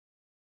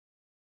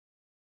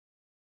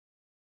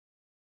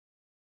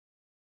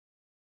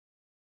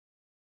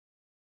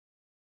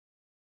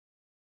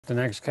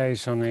the next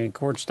case on the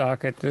court's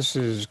docket. This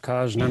is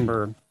cause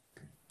number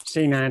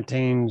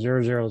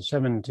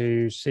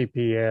C190072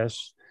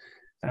 CPS.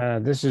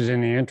 This is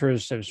in the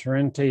interest of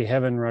Serenity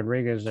Heaven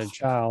Rodriguez, a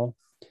child.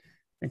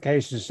 The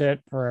case is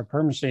set for a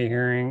permanency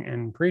hearing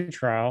and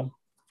pretrial.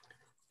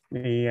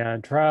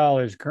 The trial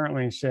is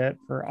currently set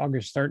for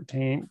August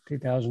 13th,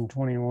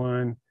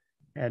 2021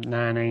 at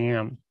 9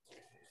 a.m.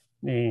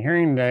 The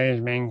hearing today is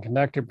being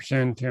conducted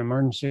pursuant to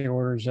emergency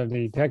orders of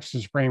the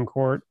Texas Supreme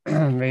Court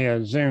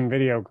via Zoom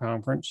video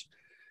conference.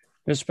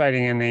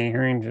 Participating in the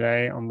hearing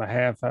today on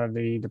behalf of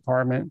the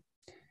department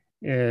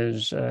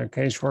is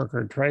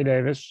caseworker Trey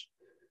Davis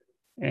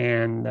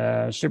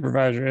and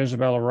Supervisor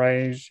Isabella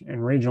Reyes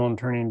and Regional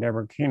Attorney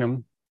Deborah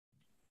Keenum.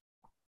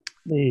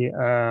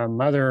 The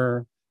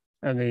mother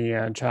of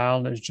the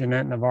child is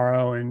Jeanette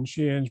Navarro, and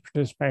she is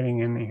participating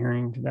in the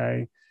hearing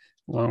today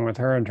along with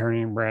her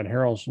attorney, Brad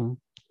Harrelson.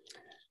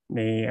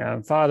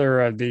 The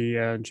father of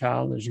the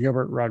child is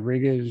Gilbert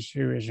Rodriguez,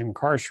 who is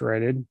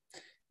incarcerated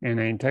in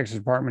a Texas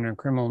Department of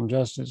Criminal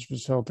Justice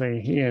facility.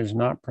 He is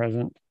not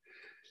present.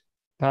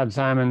 Todd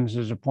Simons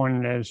is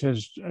appointed as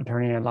his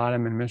attorney ad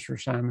litem, and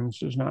Mr.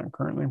 Simons is not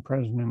currently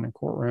present in the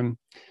courtroom.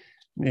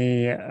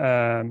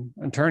 The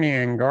attorney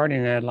and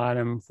guardian ad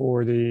litem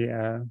for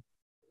the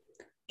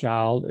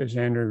child is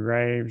Andrew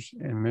Graves,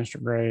 and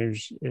Mr.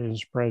 Graves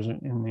is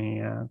present in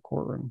the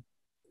courtroom.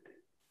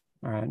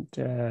 All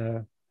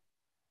right.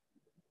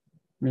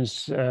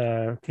 Ms.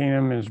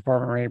 Keenum, is the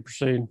department ready to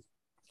proceed?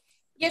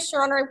 Yes,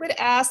 Your Honor. I would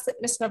ask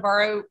that Ms.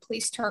 Navarro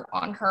please turn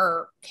on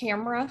her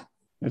camera.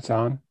 It's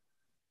on.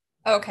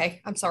 Okay,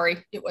 I'm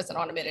sorry. It wasn't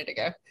on a minute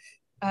ago.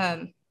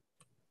 All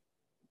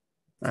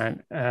right.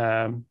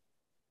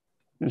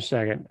 Just a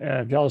second.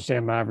 If y'all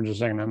stand by for just a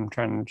second, I'm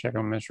trying to check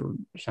on Mr.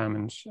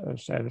 Simon's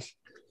status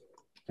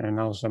and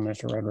also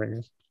Mr.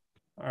 Rodriguez.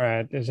 All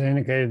right. As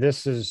indicated,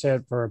 this is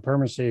set for a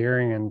permanency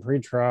hearing and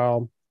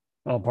pretrial.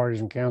 All parties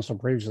and counsel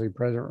previously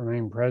present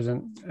remain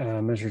present.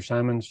 Mr.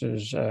 Simons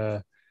is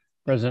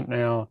present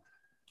now.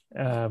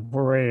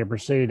 We're ready to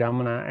proceed.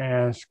 I'm going to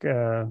ask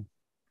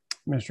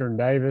Mr.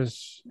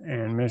 Davis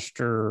and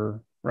Mr.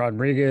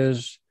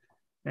 Rodriguez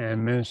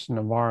and Ms.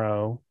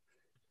 Navarro,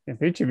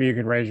 if each of you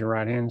could raise your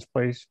right hands,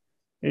 please.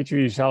 Each of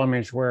you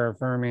solemnly swear or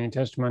affirm any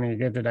testimony you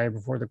give today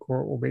before the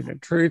court will be the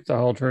truth, the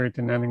whole truth,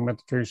 and nothing but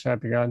the truth, so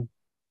help you God.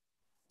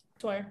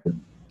 Swear.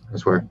 I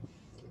swear.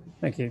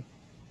 Thank you.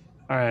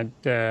 All right,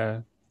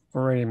 we're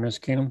ready, Ms.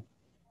 Keenum.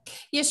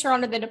 Yes, Your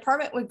Honor. The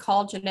department would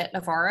call Jeanette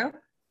Navarro. All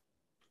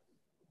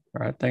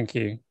right, thank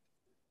you.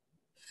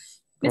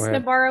 Ms.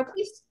 Navarro,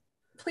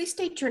 please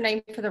state your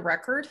name for the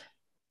record.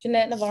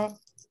 Jeanette Navarro.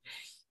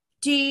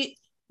 Do you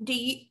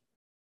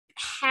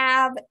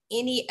have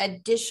any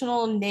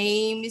additional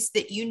names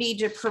that you need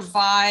to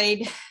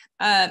provide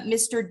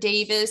Mr.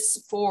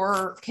 Davis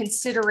for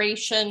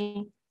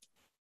consideration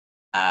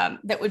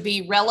that would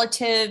be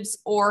relatives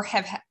or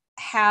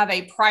have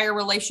a prior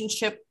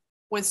relationship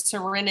with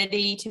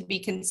Serenity to be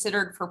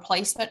considered for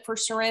placement for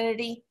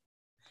Serenity?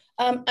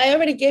 I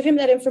already gave him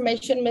that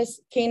information, Ms.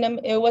 Keenum.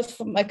 It was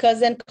from my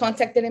cousin,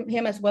 contacted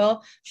him as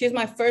well. She's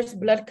my first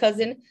blood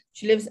cousin.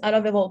 She lives out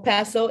of El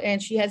Paso,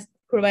 and she has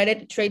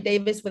provided Trey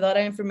Davis with all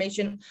that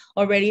information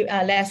already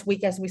last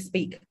week as we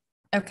speak.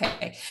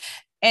 Okay.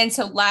 And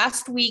so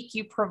last week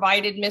you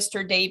provided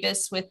Mr.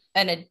 Davis with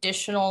an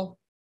additional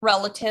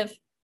relative?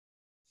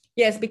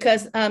 Yes,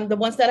 because the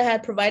ones that I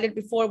had provided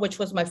before, which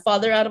was my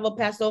father out of El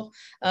Paso,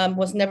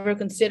 was never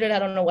considered. I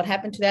don't know what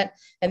happened to that.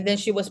 And then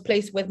she was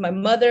placed with my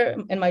mother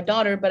and my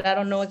daughter, but I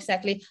don't know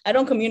exactly. I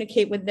don't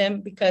communicate with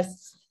them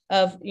because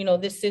of,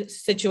 this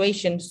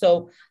situation.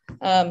 So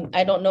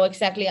I don't know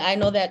exactly. I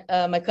know that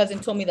my cousin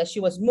told me that she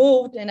was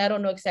moved, and I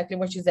don't know exactly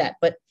where she's at.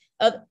 But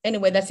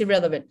anyway, that's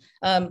irrelevant.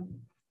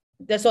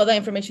 That's all the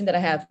information that I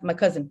have. My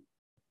cousin.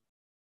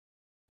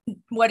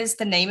 What is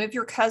the name of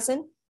your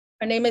cousin?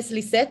 Her name is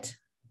Lisette.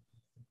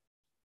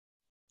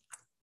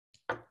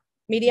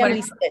 Medium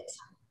Lisette.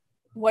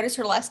 What is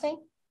her last name?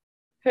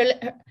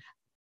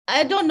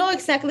 I don't know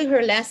exactly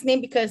her last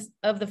name because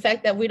of the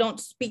fact that we don't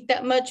speak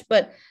that much,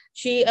 but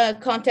she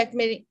contacted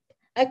me.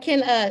 I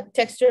can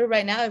text her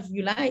right now if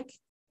you like.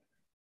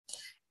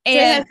 And she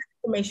has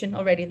information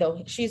already,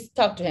 though. She's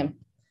talked to him.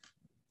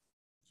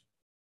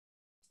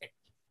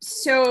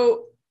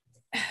 So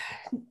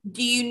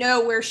do you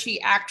know where she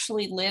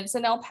actually lives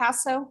in El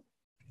Paso?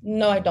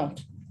 No, I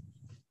don't.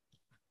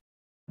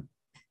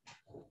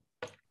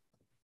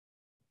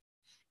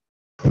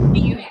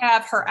 Do you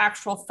have her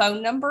actual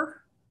phone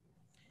number?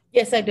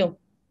 Yes, I do.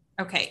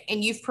 Okay.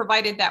 And you've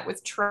provided that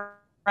with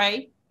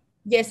Trey?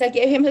 Yes, I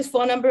gave him his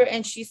phone number,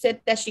 and she said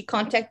that she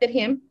contacted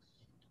him.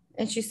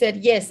 And she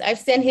said, yes, I've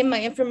sent him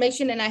my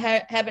information, and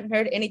I haven't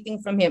heard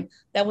anything from him.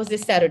 That was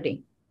this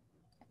Saturday.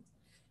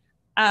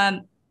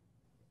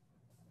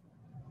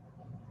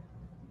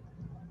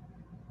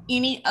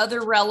 Any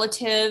other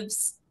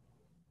relatives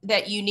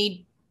that you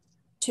need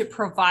to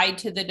provide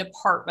to the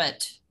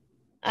department?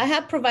 I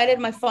have provided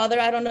my father.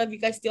 I don't know if you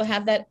guys still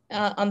have that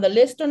on the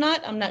list or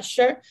not. I'm not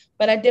sure,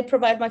 but I did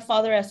provide my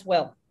father as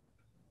well.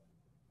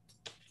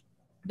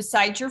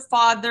 Besides your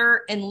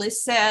father and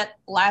Lisette,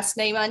 last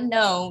name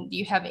unknown, do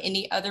you have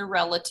any other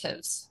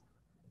relatives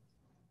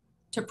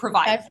to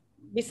provide?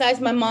 Besides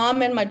my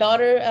mom and my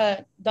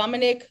daughter,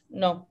 Dominic,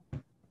 no.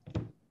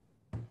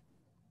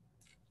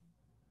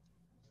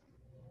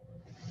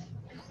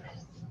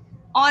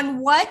 On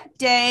what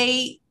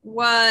day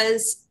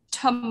was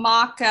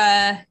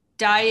Tamaka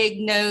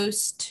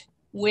diagnosed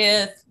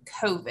with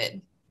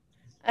COVID?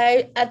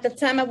 At the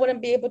time, I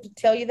wouldn't be able to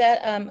tell you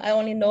that. I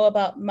only know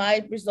about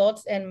my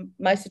results and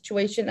my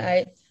situation.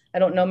 I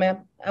don't know,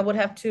 ma'am. You would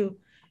have to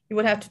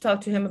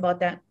talk to him about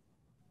that.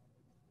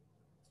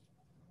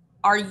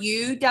 Are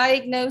you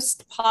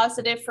diagnosed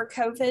positive for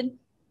COVID?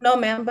 No,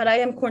 ma'am, but I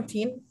am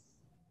quarantined.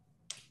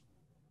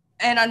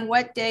 And on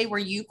what day were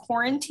you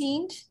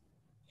quarantined?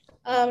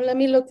 Let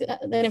me look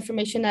at that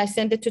information. I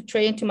sent it to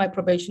Trey and to my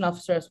probation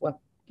officer as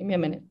well. Give me a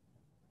minute.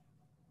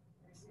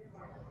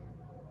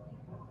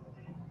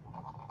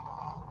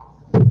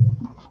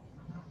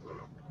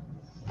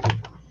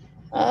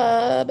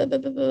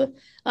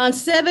 On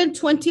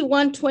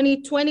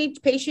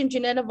 7/21/2020, patient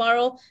Jeanette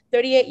Navarro,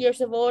 38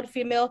 years of old,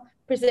 female,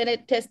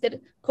 presented,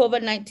 tested,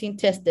 COVID-19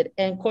 tested,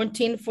 and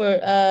quarantined for,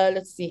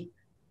 let's see.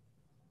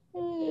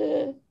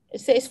 It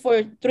says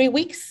for 3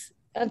 weeks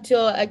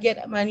until I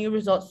get my new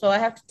results. So I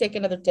have to take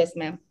another test,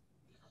 ma'am.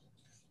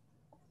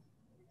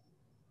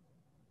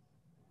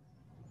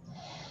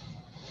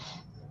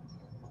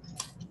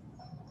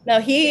 Now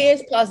he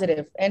is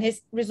positive and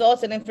his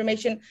results and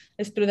information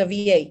is through the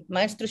VA.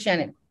 Mine's through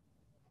Shannon.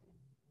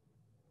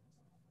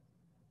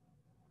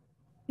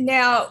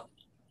 Now,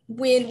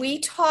 when we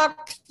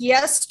talked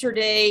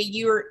yesterday,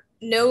 you're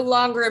no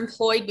longer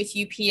employed with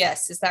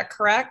UPS. Is that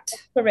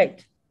correct?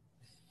 Correct.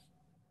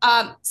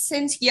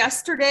 Since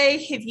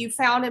yesterday, have you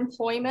found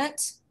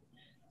employment?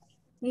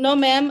 No,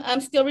 ma'am.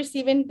 I'm still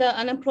receiving the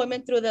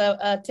unemployment through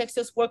the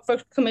Texas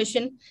Workforce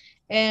Commission.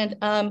 And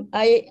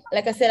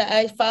like I said,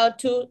 I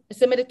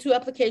submitted 2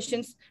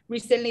 applications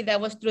recently.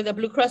 That was through the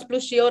Blue Cross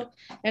Blue Shield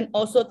and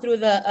also through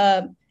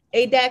the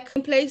ADAC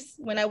in place.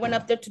 When I went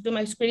up there to do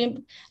my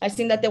screening, I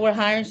seen that they were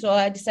hiring. So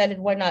I decided,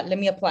 why not? Let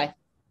me apply.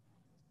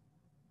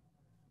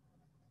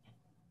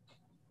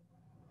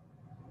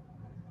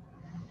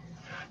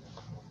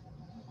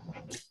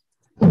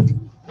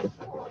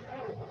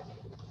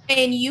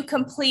 And you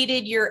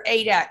completed your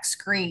ADAC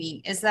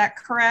screening. Is that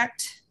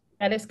correct?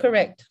 That is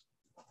correct.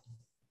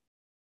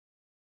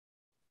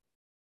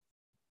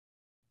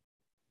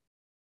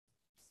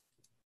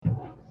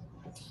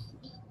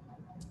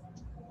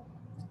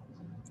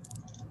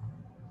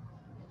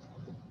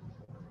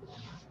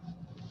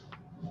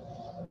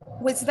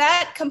 Was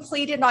that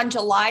completed on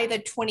July the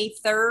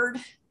 23rd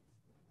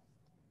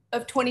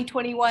of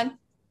 2021?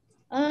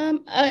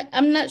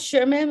 I'm not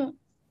sure, ma'am.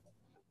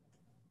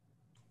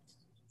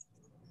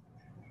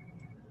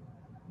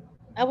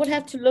 I would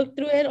have to look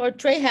through it, or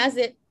Trey has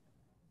it.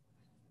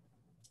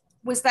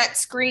 Was that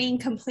screening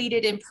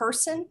completed in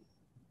person?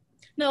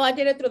 No, I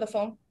did it through the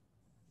phone.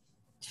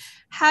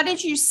 How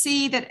did you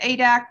see that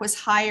ADAC was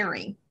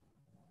hiring?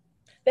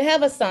 They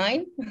have a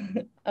sign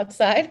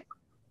outside.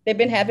 They've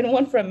been having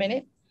one for a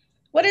minute.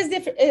 What is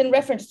it in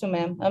reference to,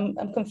 ma'am?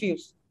 I'm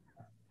confused.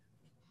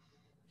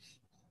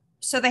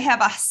 So they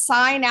have a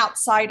sign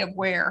outside of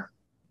where?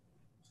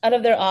 Out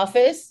of their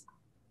office.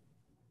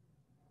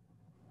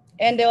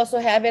 And they also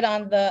have it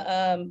on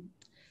the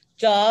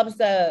jobs,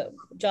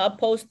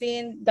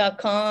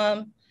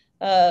 jobposting.com,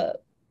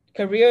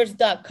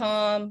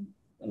 careers.com.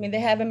 I mean, they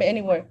have them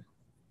anywhere.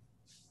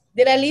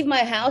 Did I leave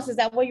my house? Is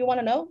that what you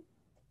want to know?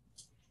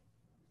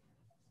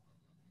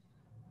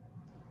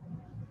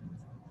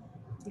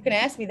 You can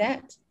ask me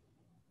that.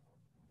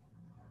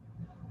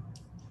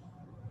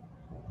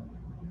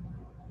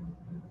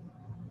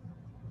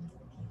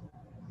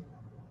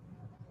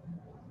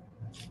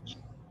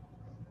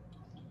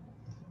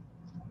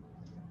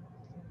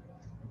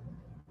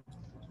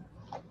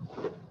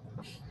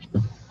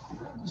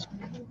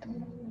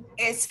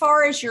 As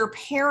far as your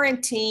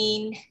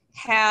parenting,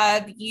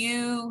 have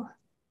you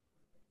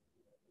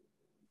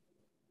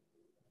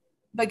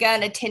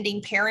begun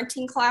attending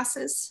parenting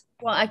classes?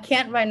 Well, I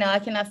can't right now. I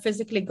cannot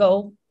physically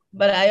go,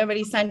 but I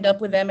already signed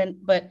up with them.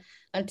 But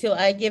until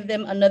I give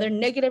them another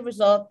negative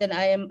result, then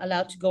I am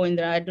allowed to go in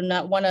there. I do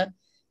not want to,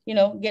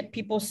 get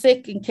people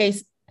sick in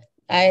case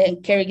I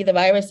carry the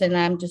virus and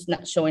I'm just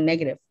not showing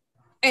negative.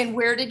 And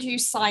where did you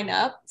sign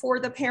up for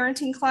the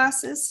parenting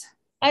classes?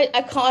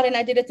 I called and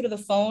I did it through the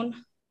phone,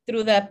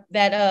 through the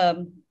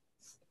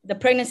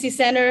pregnancy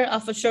center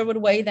off of Sherwood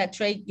Way that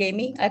Trey gave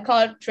me. I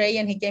called Trey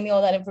and he gave me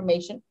all that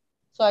information.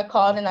 So I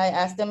called and I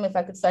asked them if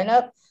I could sign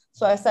up.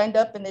 So I signed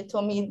up and they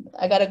told me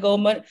I got to go.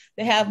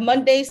 They have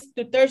Mondays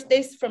to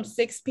Thursdays from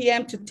 6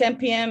 p.m. to 10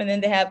 p.m. And then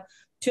they have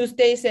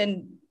Tuesdays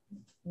and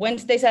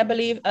Wednesdays, I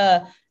believe,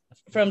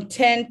 from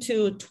 10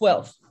 to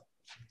 12,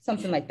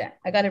 something like that.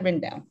 I got it written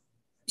down.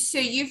 So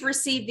you've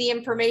received the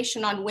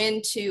information on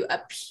when to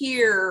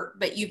appear,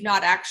 but you've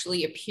not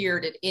actually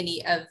appeared at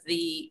any of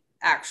the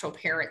actual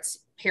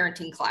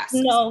parenting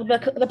classes? No,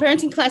 the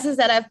parenting classes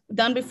that I've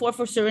done before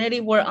for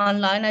Serenity were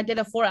online. I did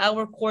a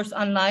 4-hour course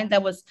online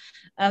that was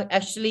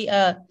actually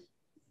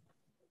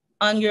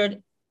on your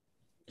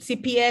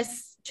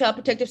CPS Child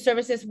Protective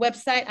Services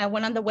website. I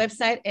went on the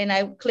website and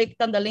I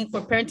clicked on the link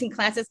for parenting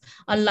classes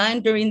online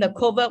during the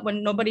COVID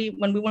when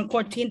we were in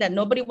quarantine, that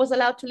nobody was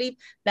allowed to leave.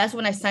 That's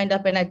when I signed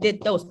up and I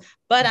did those.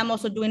 But I'm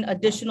also doing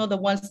additional, the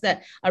ones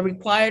that are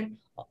required,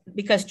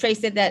 because Trey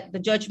said that the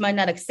judge might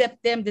not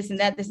accept them, this and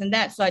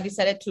that. So I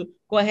decided to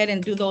go ahead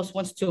and do those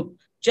ones too,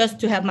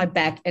 just to have my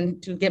back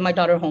and to get my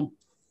daughter home.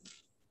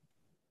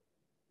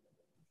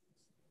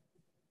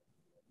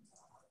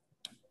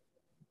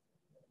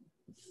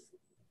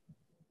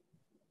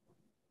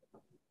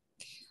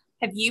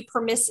 Have you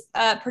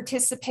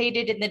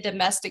participated in the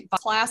domestic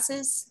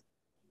classes?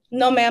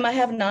 No, ma'am, I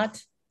have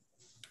not.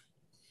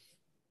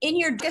 In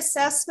your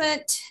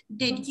assessment,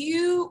 did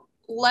you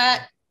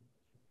let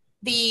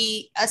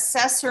the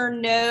assessor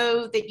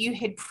know that you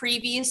had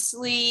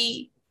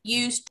previously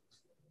used?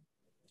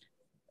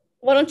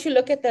 Why don't you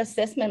look at the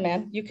assessment,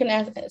 ma'am? You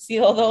can see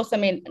all those. I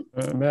mean,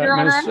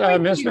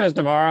 Miss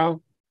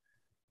Navarro,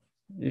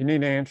 you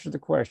need to answer the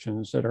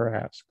questions that are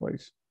asked,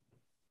 please.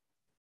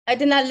 I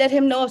did not let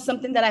him know of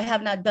something that I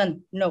have not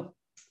done. No.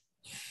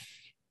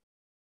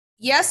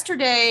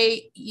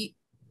 Yesterday,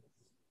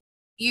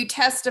 you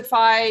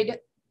testified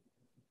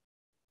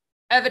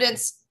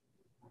evidence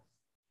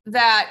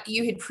that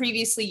you had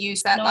previously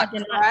used that. No, I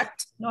did not.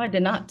 No, I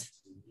did not.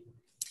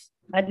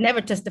 I'd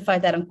never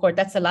testified that in court.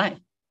 That's a lie.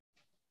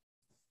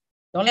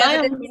 Don't lie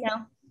on me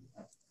now.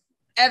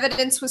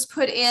 Evidence was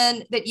put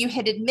in that you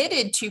had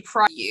admitted to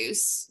prior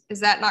use.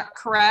 Is that not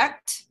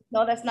correct?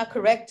 No, that's not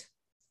correct.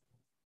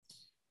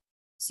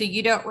 So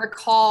you don't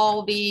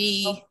recall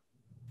the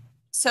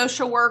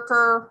social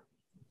worker?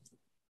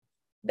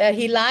 That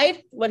he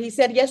lied? What he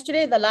said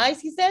yesterday, the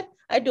lies he said?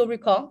 I do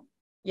recall.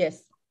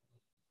 Yes.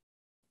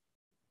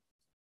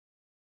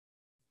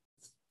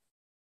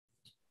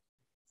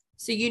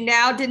 So you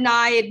now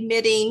deny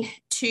admitting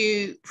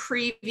to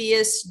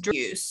previous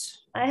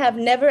use? I have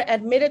never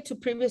admitted to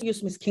previous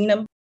use, Ms.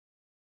 Kingdom.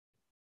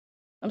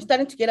 I'm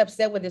starting to get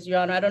upset with this, Your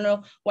Honor. I don't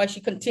know why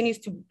she continues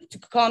to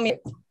call me.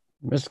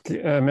 Miss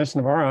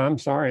Navarro, I'm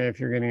sorry if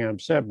you're getting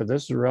upset, but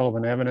this is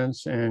relevant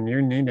evidence and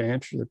you need to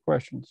answer the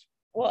questions.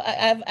 Well,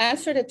 I've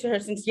answered it to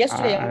her since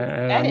yesterday.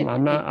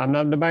 I'm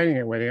not debating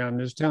it with you. I'm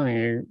just telling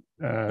you,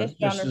 Yes,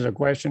 this is a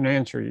question and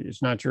answer.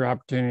 It's not your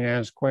opportunity to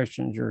ask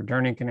questions. Your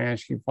attorney can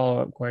ask you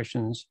follow-up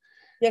questions.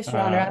 Yes,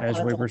 Your Honor. As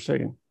we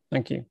proceed.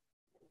 Thank you.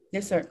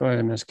 Yes, sir. Go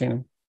ahead, Ms.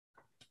 Keenan.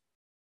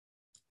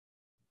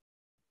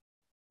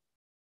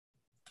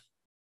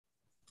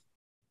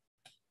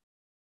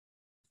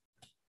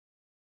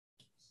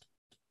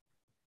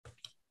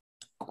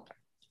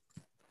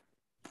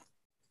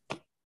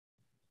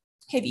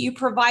 Have you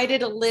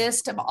provided a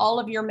list of all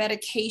of your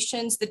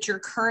medications that you're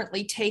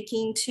currently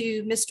taking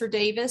to Mr.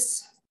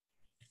 Davis?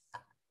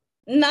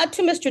 Not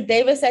to Mr.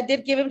 Davis. I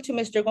did give him to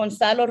Mr.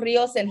 Gonzalo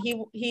Rios, and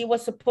he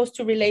was supposed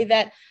to relay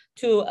that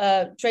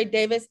to Trey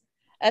Davis.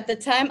 At the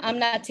time, I'm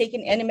not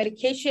taking any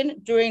medication.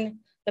 During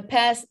the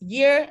past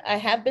year, I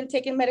have been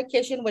taking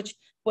medication, which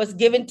was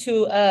given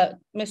to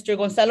Mr.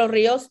 Gonzalo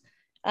Rios.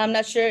 I'm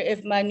not sure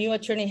if my new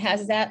attorney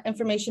has that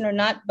information or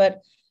not,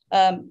 but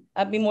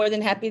I'd be more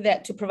than happy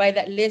to provide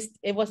that list.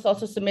 It was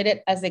also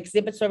submitted as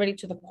exhibits already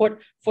to the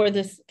court for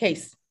this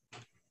case.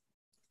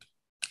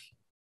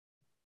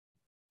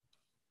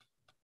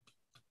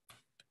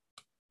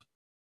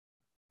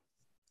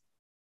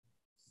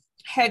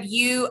 Have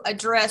you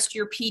addressed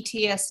your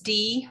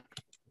PTSD?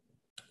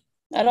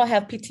 I don't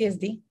have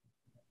PTSD.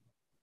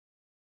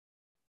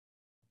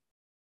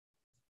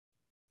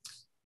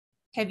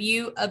 Have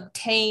you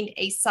obtained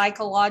a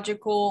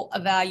psychological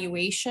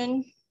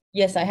evaluation?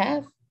 Yes, I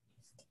have.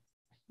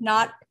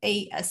 Not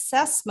an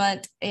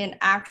assessment, an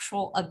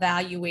actual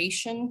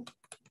evaluation?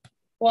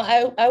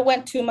 Well, I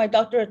went to my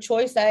doctor of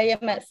choice. I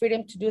am at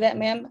freedom to do that,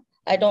 ma'am.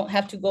 I don't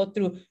have to go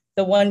through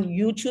the one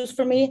you choose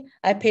for me.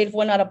 I paid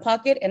one out of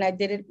pocket and I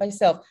did it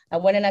myself. I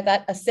went and I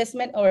got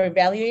assessment or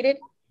evaluated,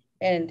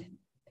 and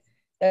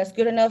that's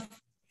good enough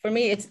for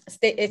me.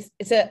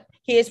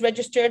 He is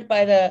registered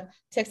by the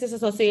Texas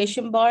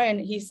Association Bar, and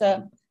he's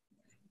I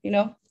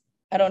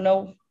don't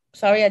know.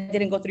 Sorry, I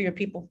didn't go through your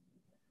people.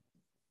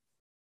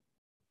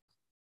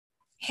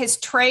 Has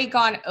Trey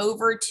gone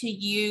over to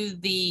you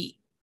the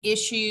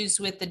issues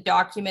with the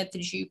document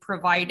that you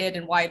provided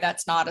and why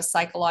that's not a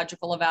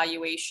psychological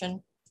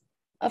evaluation?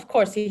 Of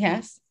course he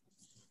has.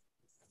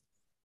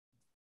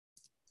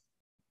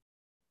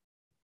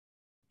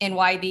 And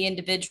why the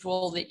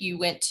individual that you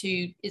went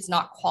to is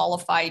not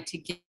qualified to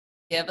give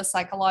a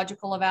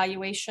psychological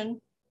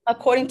evaluation?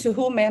 According to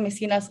who, ma'am, is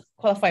he not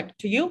qualified?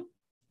 To you?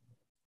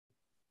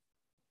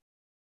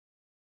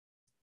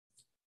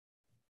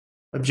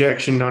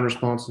 Objection,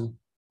 non-responsive.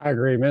 I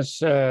agree,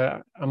 Miss.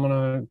 I'm going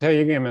to tell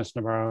you again, Miss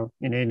Navarro,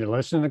 you need to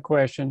listen to the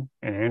question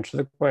and answer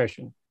the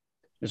question.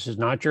 This is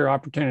not your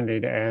opportunity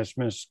to ask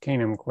Miss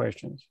Keenum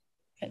questions.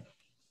 Okay.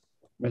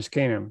 Miss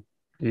Keenum,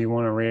 do you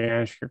want to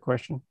re-ask your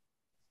question?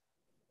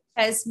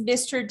 Has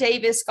Mr.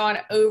 Davis gone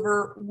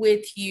over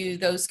with you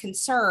those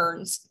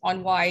concerns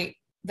on why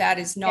that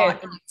is not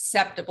Yes. an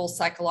acceptable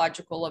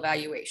psychological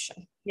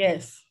evaluation?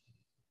 Yes.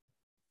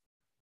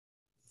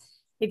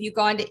 Have you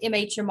gone to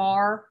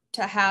MHMR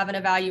to have an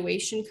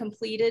evaluation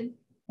completed?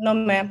 No,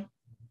 ma'am.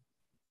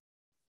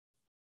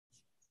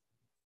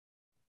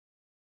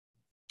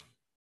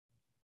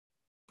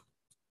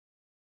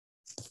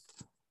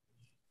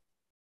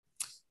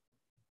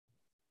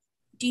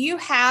 Do you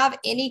have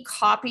any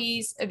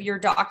copies of your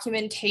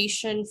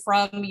documentation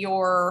from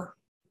your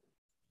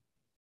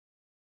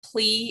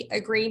plea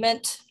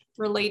agreement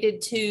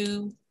related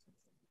to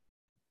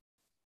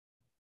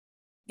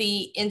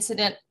the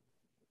incident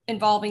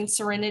involving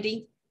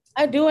Serenity?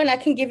 I do, and I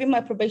can give you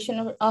my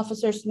probation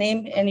officer's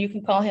name, and you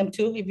can call him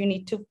too if you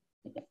need to.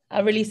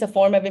 I'll release a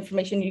form of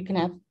information you can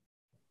have.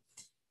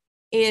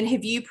 And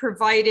have you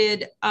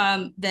provided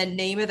the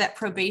name of that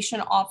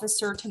probation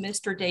officer to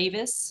Mr.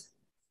 Davis?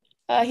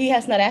 He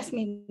has not asked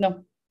me,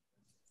 no.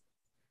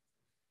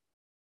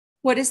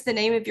 What is the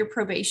name of your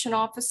probation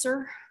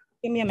officer?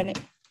 Give me a minute.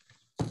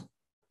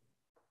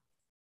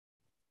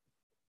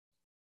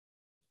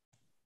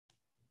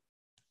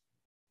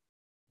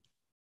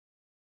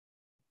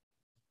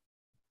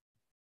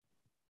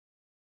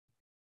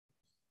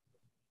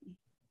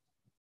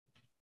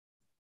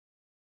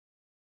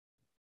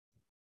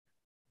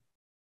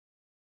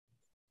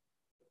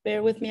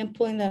 Bear with me, I'm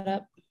pulling that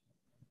up.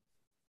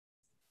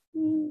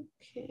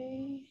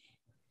 Okay.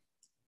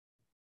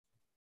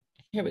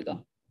 Here we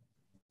go.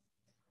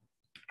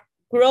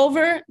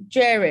 Grover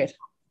Jared.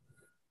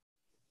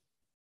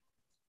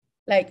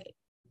 Like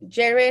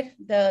Jared,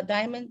 the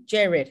diamond,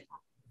 Jared.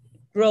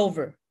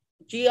 Grover,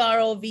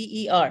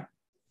 Grover.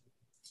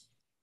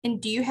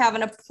 And do you have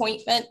an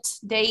appointment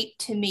date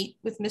to meet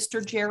with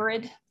Mr.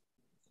 Jared?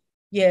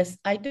 Yes,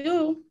 I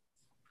do.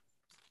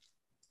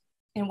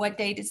 And what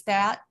date is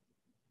that?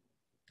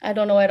 I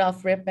don't know it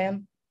off rip,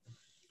 ma'am.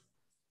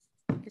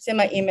 It's in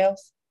my emails.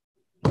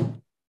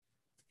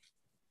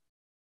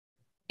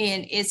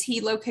 And is he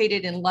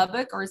located in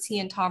Lubbock or is he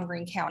in Tom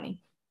Green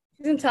County?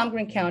 He's in Tom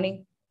Green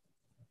County.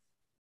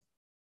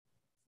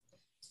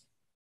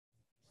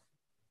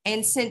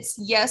 And since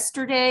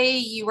yesterday,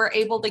 you were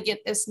able to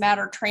get this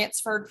matter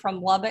transferred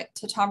from Lubbock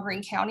to Tom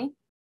Green County?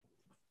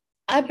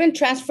 I've been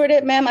transferred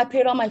it, ma'am. I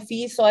paid all my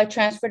fees, so I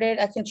transferred it.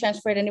 I can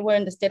transfer it anywhere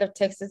in the state of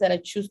Texas that I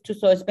choose to.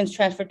 So it's been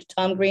transferred to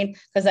Tom Green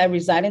because I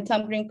reside in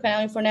Tom Green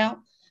County for now.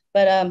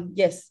 But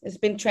yes, it's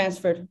been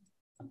transferred.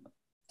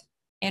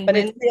 And but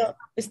when,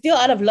 it's still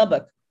out of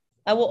Lubbock.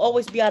 I will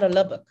always be out of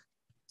Lubbock.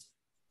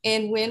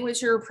 And when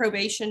was your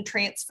probation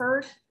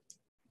transferred?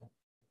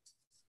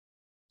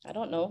 I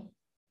don't know.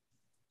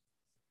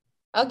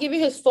 I'll give you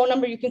his phone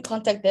number. You can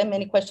contact them.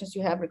 Any questions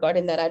you have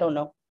regarding that, I don't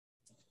know.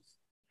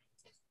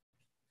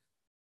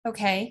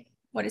 Okay,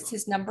 what is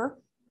his number?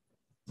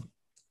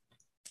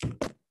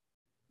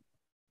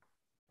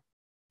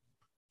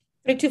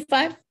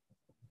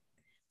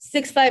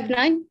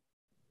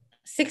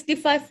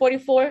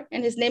 325-659-6544,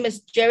 and his name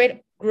is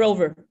Jared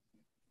Grover.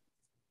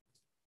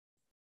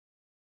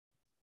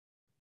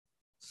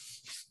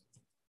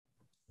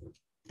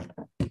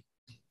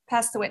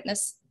 Pass the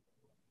witness.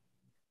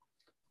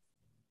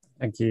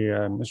 Thank you,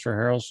 Mr.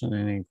 Harrelson.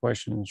 Any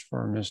questions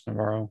for Ms.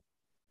 Navarro?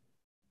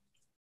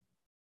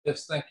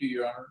 Yes, thank you,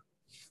 Your Honor.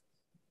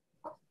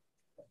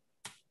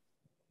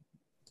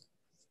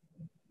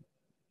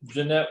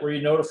 Jeanette, were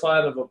you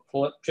notified of a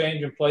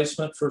change in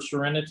placement for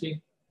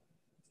Serenity?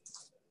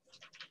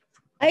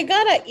 I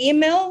got an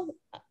email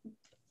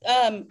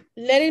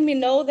letting me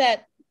know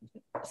that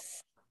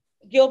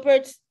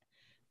Gilbert's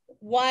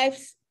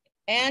wife's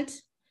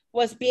aunt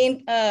was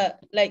being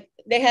like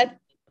they had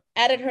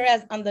added her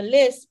as on the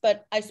list,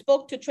 but I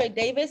spoke to Trey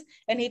Davis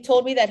and he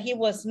told me that he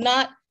was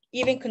not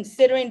even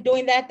considering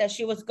doing that, that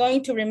she was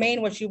going to remain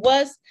where she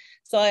was.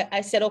 So I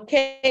said,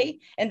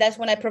 okay. And that's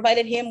when I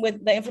provided him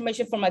with the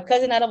information from my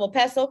cousin out of El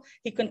Paso.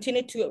 He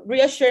continued to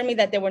reassure me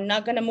that they were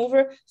not going to move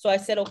her. So I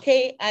said,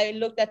 okay. I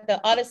looked at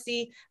the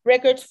Odyssey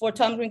records for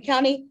Tom Green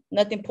County,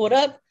 nothing pulled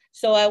up.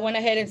 So I went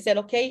ahead and said,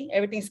 okay,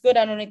 everything's good.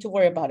 I don't need to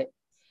worry about it.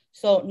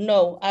 So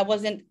no, I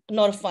wasn't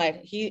notified.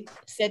 He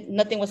said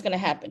nothing was going to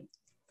happen.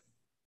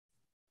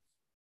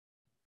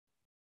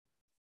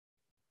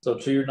 So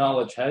to your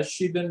knowledge, has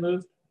she been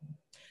moved?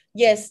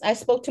 Yes, I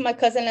spoke to my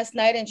cousin last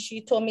night and she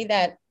told me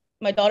that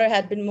my daughter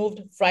had been moved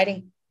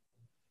Friday.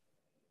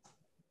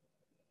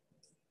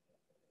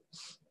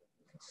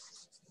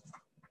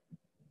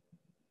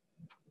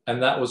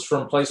 And that was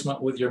from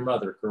placement with your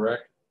mother,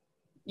 correct?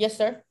 Yes,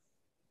 sir.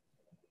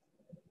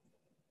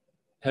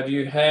 Have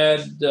you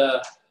had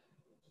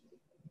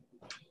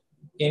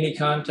any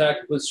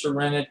contact with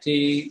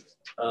Serenity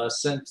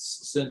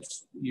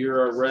since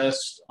your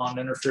arrest on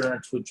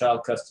interference with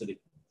child custody?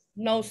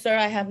 No, sir,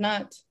 I have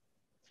not.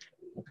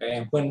 Okay,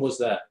 and when was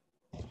that?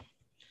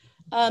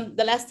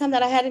 The last time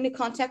that I had any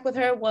contact with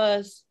her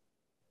was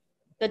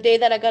the day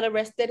that I got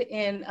arrested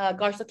in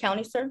Garza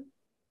County, sir.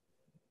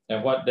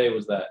 And what day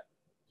was that?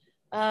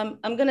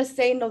 I'm gonna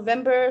say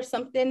November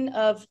something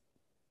of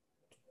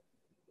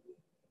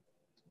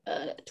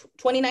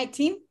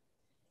 2019.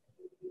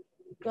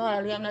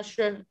 God, I'm not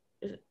sure.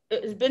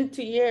 It's been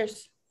 2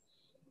 years,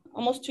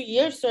 almost 2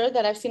 years, sir,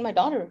 that I've seen my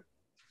daughter.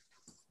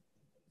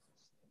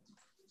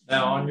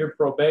 Now, on your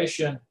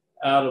probation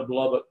out of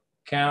Lubbock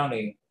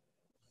County,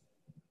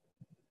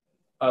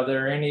 are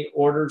there any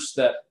orders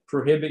that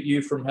prohibit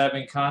you from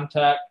having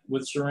contact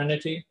with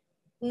Serenity?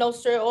 No,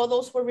 sir. All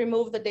those were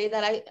removed the day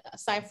that I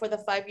signed for the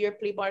 5-year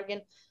plea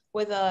bargain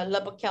with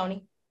Lubbock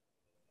County.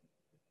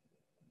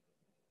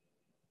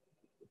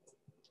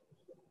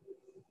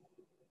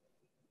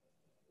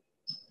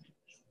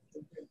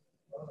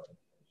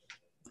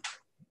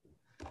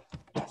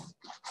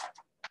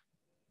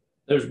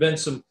 There's been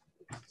some,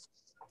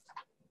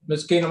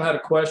 Ms. Keenum had a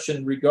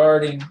question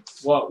regarding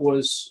what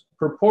was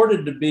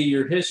purported to be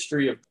your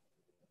history of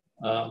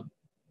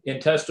in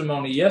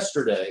testimony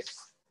yesterday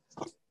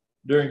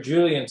during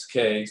Julian's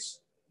case.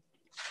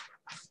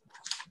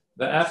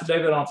 The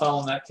affidavit on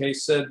file in that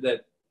case said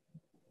that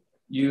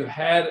you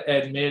had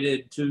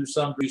admitted to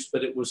some abuse,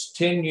 but it was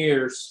 10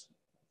 years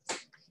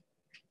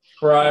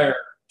prior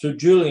to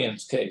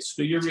Julian's case.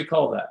 Do you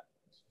recall that?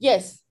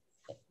 Yes,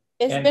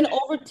 it's been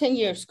over 10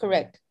 years,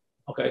 correct.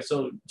 Okay,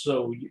 so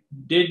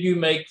did you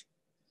make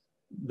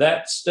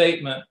that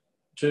statement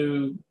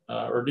to,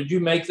 or did you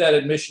make that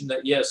admission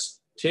that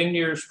yes, 10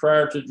 years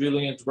prior to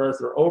Julian's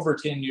birth or over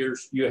 10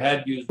 years you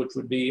had used, which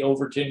would be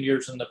over 10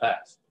 years in the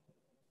past?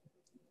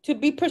 To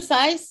be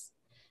precise,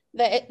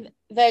 the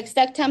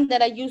exact time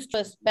that I used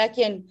was back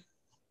in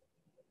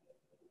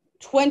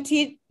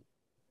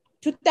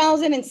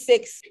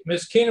 2006.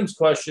 Ms. Keenum's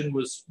question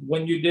was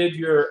when you did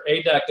your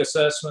ADAC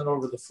assessment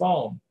over the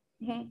phone,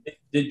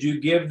 did you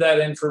give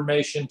that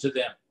information to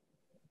them?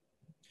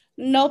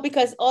 No,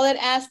 because all it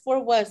asked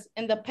for was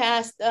in the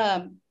past,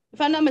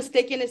 if I'm not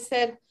mistaken, it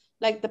said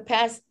like the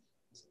past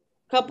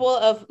couple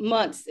of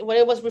months. What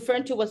it was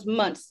referring to was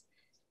months.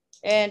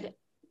 And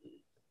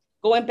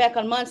going back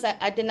on months,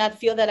 I did not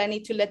feel that I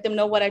need to let them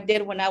know what I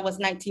did when I was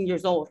 19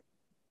 years old.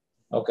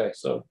 Okay,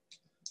 so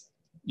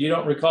you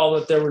don't recall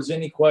that there was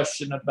any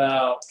question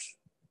about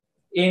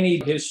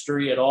any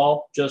history at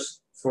all,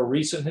 just for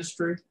recent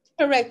history?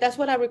 Correct, that's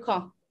what I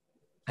recall.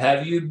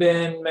 Have you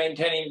been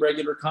maintaining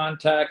regular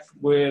contact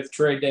with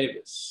Trey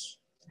Davis?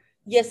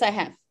 Yes, I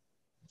have.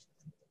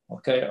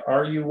 Okay,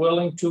 are you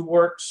willing to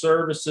work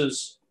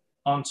services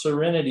on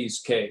Serenity's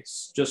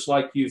case, just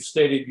like you've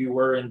stated you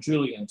were in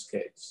Julian's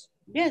case?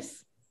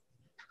 Yes.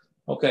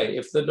 Okay,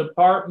 if the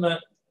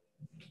department,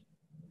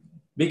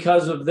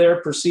 because of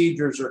their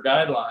procedures or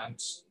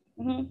guidelines,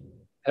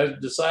 has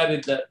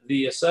decided that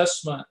the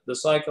assessment, the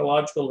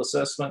psychological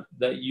assessment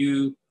that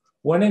you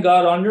went and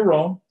got on your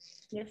own,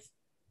 yes,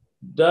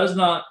 does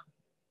not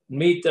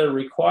meet their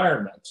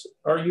requirements,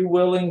 are you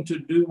willing to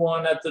do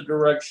one at the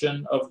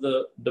direction of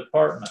the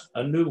department,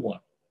 a new one,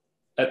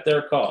 at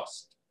their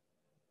cost?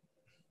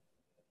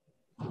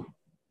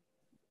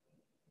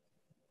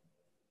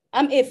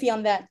 I'm iffy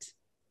on that.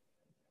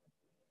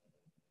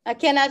 I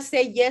cannot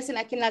say yes and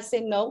I cannot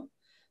say no,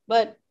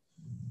 but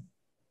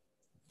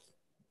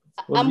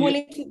I'm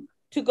willing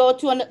to go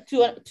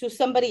to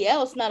somebody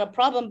else, not a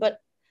problem, but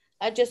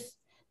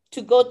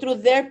to go through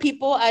their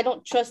people, I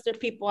don't trust their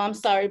people. I'm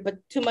sorry, but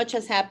too much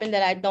has happened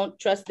that I don't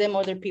trust them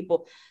or their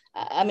people.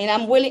 I mean,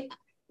 I'm willing,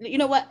 you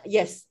know what?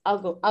 Yes, I'll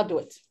go, I'll do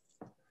it.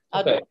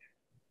 I'll do it.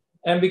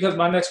 And because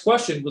my next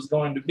question was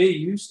going to be,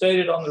 you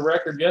stated on the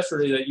record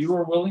yesterday that you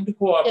were willing to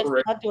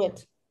cooperate. Yes, I'll do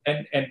it.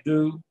 And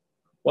do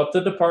what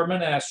the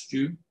department asked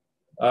you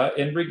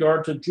in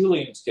regard to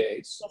Julian's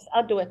case. Yes,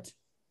 I'll do it.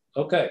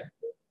 Okay.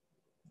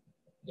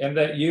 And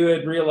that you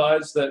had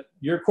realized that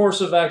your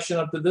course of action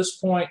up to this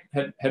point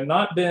had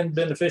not been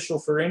beneficial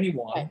for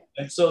anyone. Right.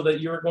 And so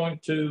that you're going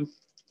to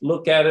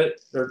look at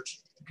it or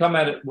come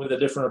at it with a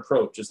different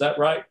approach. Is that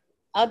right?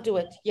 I'll do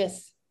it.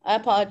 Yes. I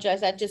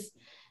apologize. I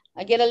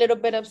get a little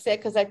bit upset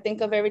because I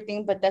think of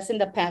everything, but that's in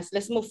the past.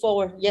 Let's move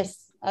forward.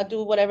 Yes. I'll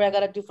do whatever I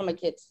got to do for my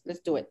kids. Let's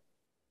do it.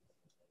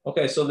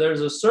 Okay. So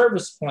there's a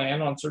service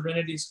plan on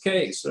Serenity's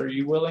case. Are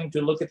you willing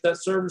to look at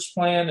that service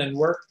plan and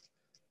work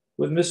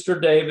with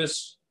Mr.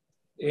 Davis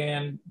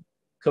in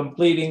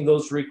completing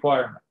those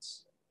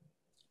requirements?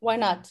 Why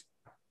not?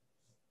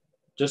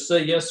 Just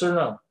say yes or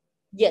no.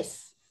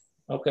 Yes.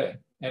 Okay.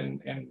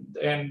 And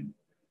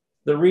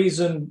the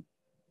reason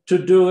to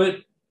do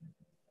it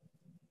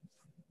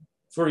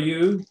for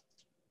you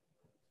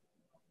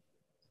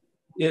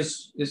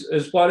is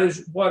what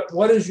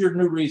is your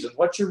new reason?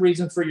 What's your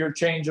reason for your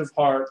change of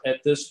heart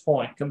at this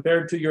point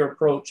compared to your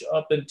approach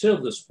up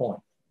until this point?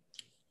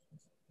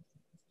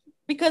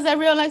 Because I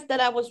realized that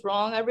I was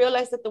wrong. I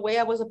realized that the way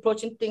I was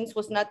approaching things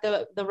was not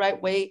the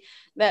right way,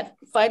 that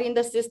fighting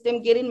the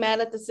system, getting mad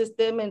at the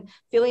system and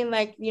feeling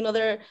like, you know,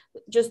 they're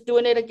just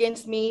doing it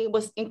against me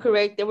was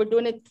incorrect. They were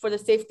doing it for the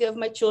safety of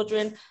my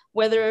children,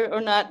 whether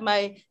or not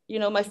my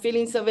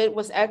feelings of it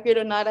was accurate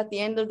or not at the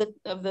end of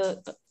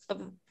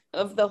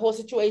the whole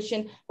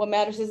situation. What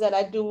matters is that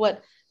I do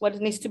what what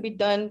needs to be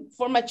done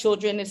for my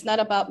children. It's not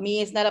about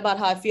me. It's not about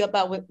how I feel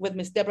about with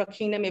Miss Deborah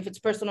Kingdom, if it's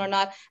personal or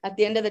not. At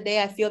the end of the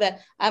day, I feel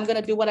that I'm going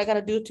to do what I got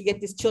to do to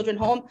get these children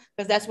home,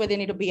 because that's where they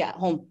need to be, at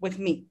home with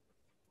me.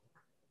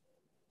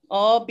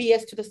 All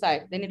BS to the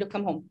side. They need to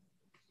come home.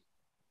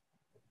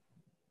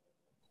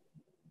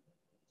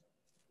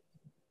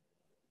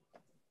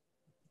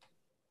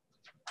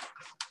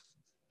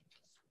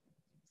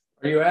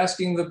 Are you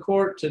asking the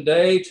court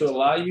today to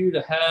allow you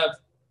to have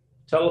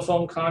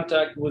telephone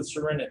contact with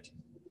Serenity?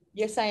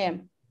 Yes, I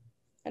am.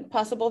 And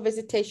possible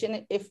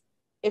visitation if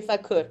I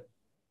could.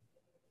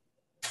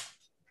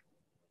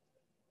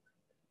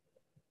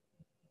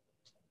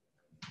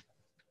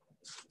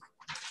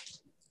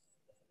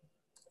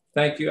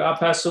 Thank you. I'll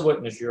pass the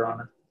witness, Your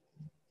Honor.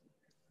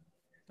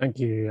 Thank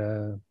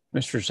you.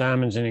 Mr.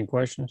 Simons, any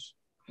questions?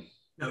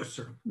 No,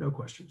 sir. No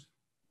questions.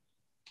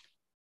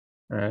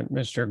 All right,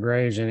 Mr.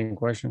 Graves, any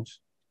questions?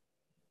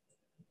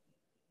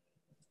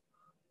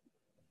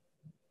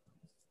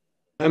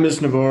 Hi,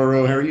 Ms.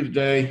 Navarro. How are you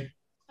today?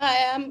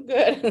 Hi, I'm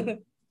good.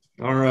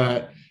 All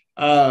right.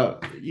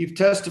 You've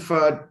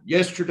testified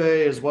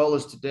yesterday as well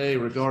as today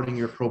regarding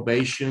your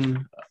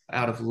probation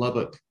out of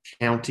Lubbock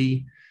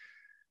County.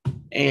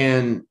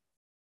 And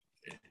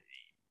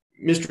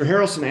Mr.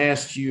 Harrelson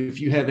asked you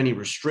if you have any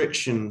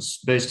restrictions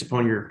based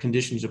upon your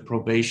conditions of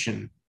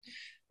probation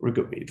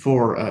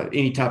for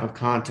any type of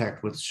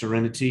contact with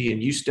Serenity.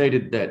 And you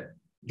stated that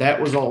that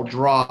was all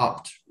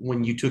dropped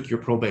when you took your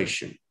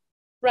probation.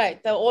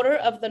 Right. The order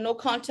of the no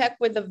contact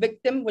with the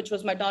victim, which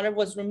was my daughter,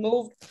 was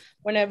removed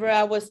whenever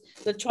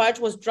the charge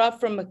was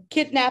dropped from a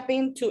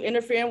kidnapping to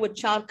interfering with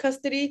child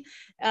custody.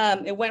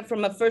 It went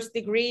from a first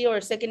degree or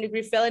a second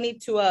degree felony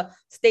to a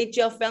state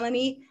jail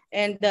felony,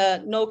 and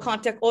the no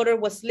contact order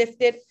was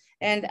lifted,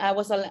 and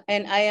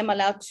I am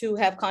allowed to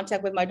have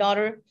contact with my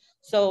daughter.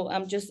 So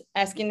I'm just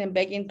asking and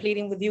begging,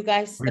 pleading with you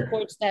guys, the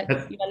courts,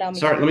 that you allow me.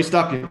 Sorry, let me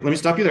stop you. Let me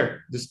stop you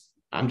there.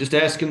 I'm just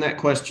asking that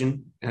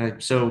question.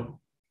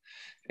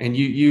 And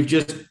you've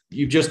just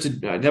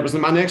that was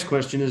my next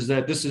question, is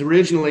that this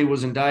originally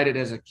was indicted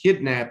as a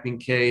kidnapping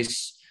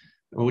case,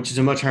 which is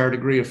a much higher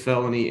degree of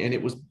felony, and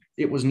it was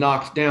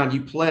knocked down.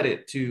 You pled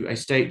it to a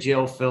state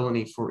jail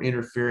felony for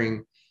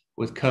interfering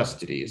with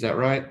custody. Is that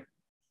right?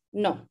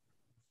 No.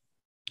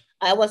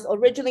 I was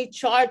originally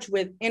charged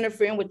with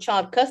interfering with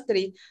child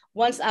custody.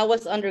 Once I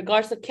was under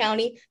Garza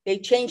County, they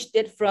changed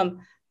it from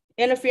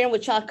interfering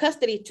with child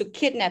custody to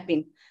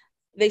kidnapping.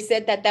 They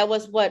said that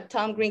was what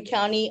Tom Green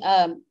County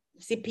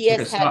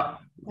CPS had.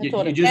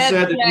 You just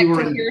said that you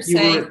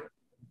were.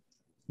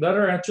 Let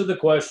her answer the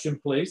question,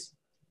 please.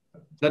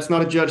 That's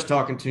not a judge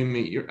talking to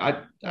me.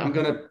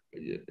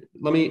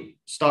 Let me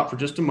stop for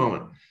just a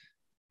moment.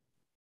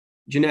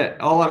 Jeanette,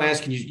 all I'm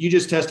asking you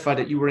just testified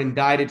that you were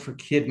indicted for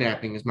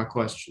kidnapping is my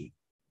question.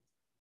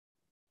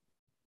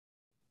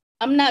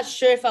 I'm not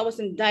sure if I was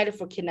indicted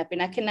for kidnapping.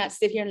 I cannot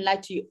sit here and lie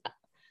to you.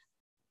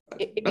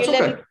 That's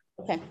okay.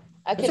 Okay.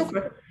 I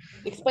can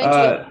explain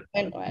to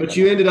you. But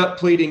you ended up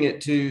pleading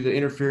it to the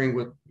interfering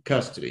with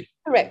custody.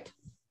 Correct.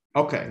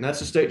 Okay, and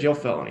that's a state jail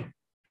felony.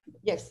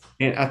 Yes.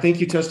 And I think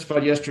you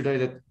testified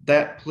yesterday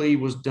that plea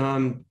was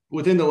done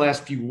within the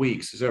last few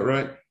weeks. Is that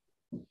right?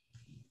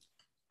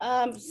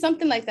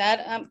 Something like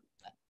that.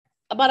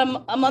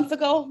 About a month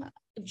ago,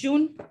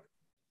 June.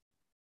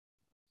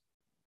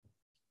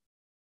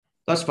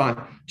 That's fine.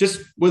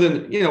 Just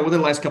within the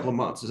last couple of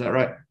months. Is that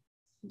right?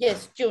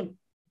 Yes, June.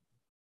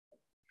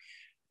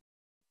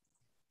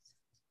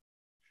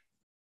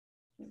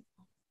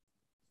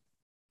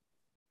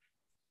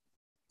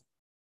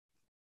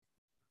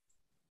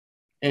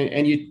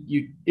 And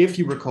you, if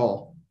you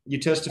recall, you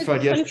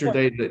testified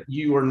yesterday that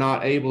you were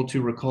not able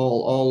to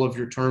recall all of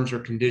your terms or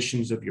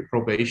conditions of your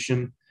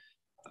probation.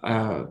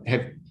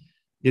 Did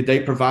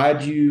they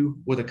provide you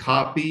with a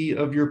copy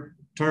of your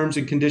terms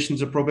and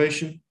conditions of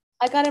probation?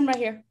 I got them right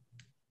here.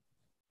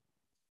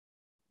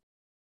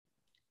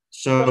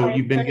 So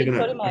you've been given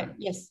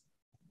yes.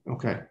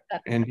 Okay.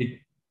 And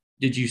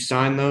did you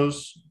sign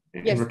those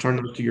and return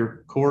them to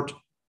your court?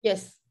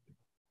 Yes.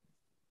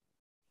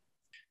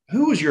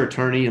 Who was your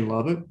attorney in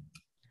Lubbock?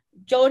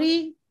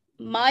 Jody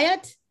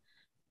Myatt,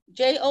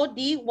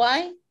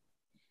 JODY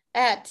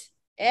at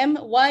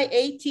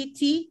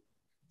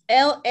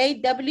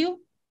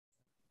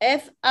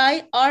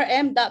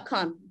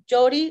MYATTLAWFIRM.com.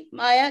 Jody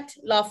Myatt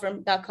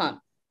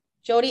lawfirm.com.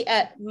 Jody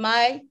at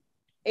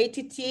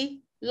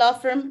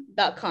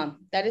MyATTLawfirm.com.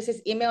 That is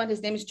his email, and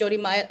his name is Jody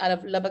Myatt out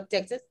of Lubbock,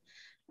 Texas.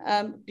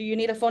 Do you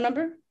need a phone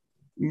number?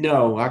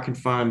 No, I can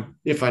find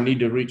if I need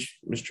to reach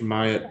Mr.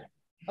 Myatt.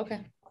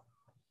 Okay.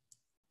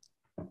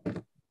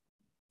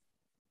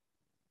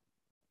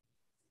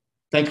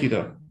 Thank you,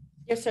 though.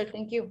 Yes, sir.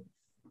 Thank you.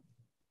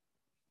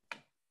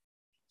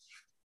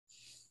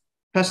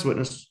 Pass the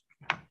witness.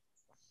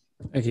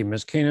 Thank you.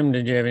 Ms. Keenum,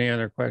 did you have any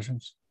other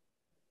questions?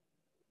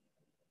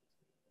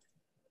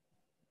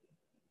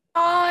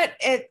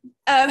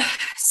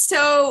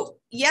 So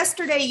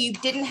yesterday you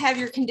didn't have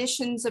your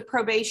conditions of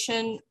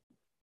probation.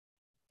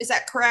 Is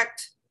that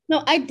correct?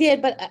 No, I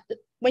did, but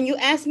when you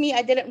asked me,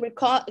 I didn't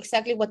recall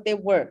exactly what they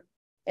were.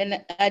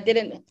 And I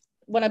didn't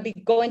want to be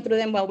going through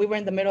them while we were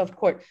in the middle of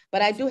court,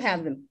 but I do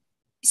have them.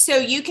 So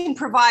you can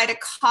provide a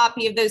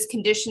copy of those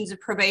conditions of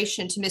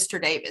probation to Mr.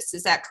 Davis.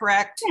 Is that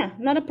correct? Yeah,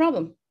 not a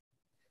problem.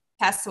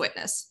 Pass the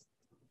witness.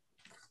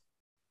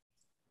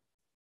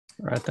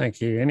 All right,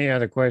 thank you. Any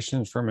other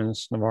questions for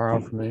Ms.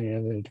 Navarro from any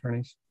of the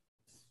attorneys?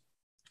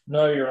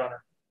 No, Your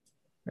Honor.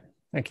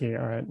 Thank you.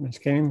 All right, Ms.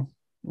 King,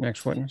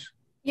 next witness.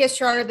 Yes,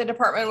 Your Honor, the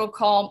department will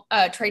call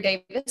Trey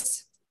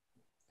Davis.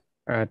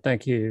 All right,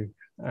 thank you.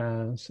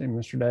 See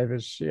Mr.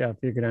 Davis. Yeah, if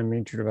you could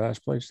unmute your device,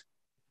 please.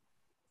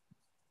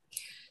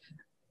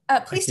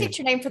 Please state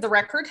your name for the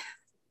record.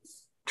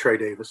 Trey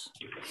Davis.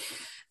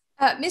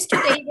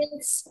 Mr.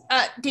 Davis,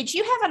 did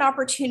you have an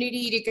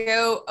opportunity to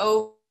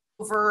go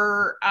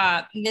over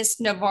Ms.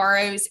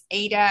 Navarro's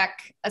ADAC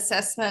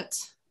assessment?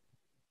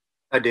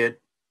 I did.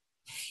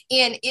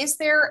 And is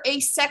there a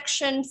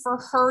section for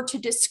her to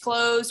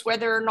disclose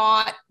whether or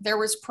not there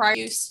was prior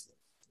use?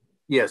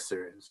 Yes,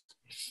 there is.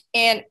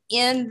 And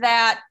in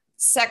that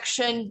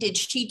section, did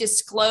she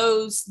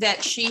disclose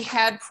that she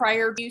had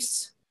prior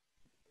use?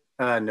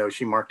 No,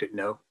 she marked it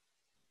no.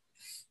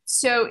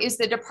 So is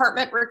the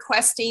department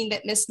requesting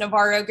that Ms.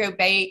 Navarro go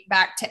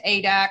back to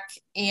ADAC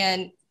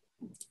and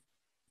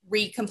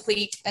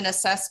recomplete an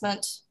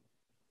assessment?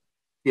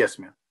 Yes,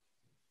 ma'am.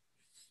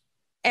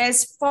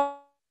 As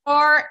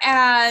far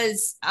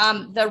as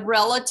the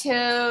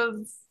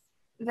relative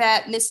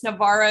that Ms.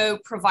 Navarro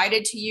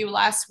provided to you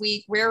last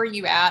week, where are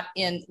you at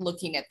in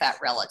looking at that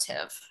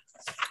relative?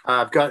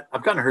 I've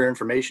gotten her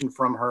information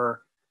from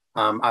her.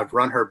 I've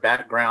run her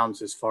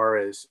backgrounds as far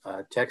as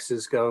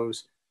Texas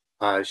goes.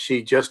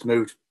 She just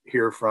moved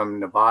here from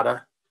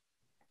Nevada.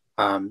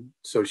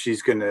 So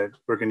we're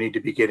gonna need to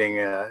be getting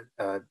a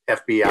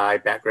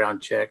FBI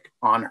background check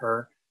on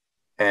her.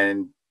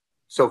 And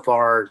so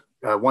far,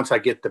 once I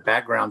get the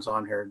backgrounds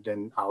on her,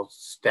 then I'll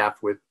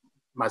staff with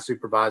my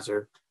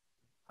supervisor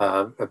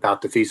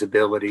about the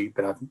feasibility,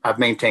 but I've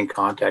maintained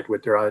contact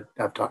with her.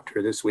 I've talked to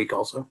her this week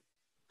also.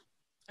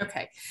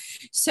 Okay,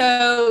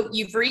 so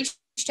you've reached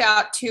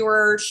out to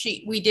her.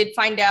 We did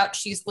find out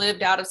she's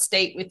lived out of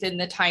state within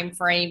the time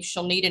frame.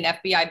 She'll need an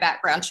FBI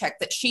background check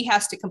that she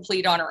has to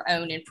complete on her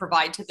own and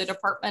provide to the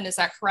department. Is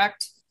that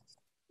correct?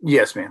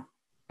 Yes, ma'am.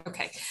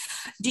 Okay.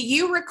 Do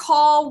you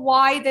recall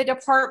why the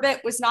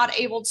department was not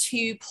able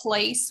to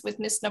place with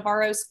Ms.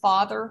 Navarro's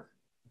father?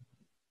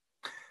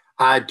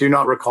 I do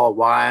not recall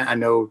why. I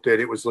know that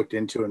it was looked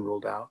into and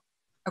ruled out.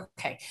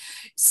 Okay.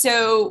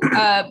 So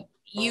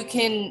you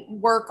can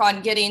work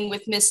on getting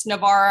with Ms.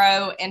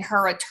 Navarro and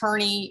her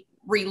attorney,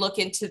 relook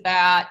into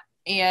that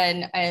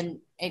and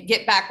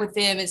get back with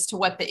them as to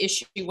what the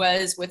issue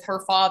was with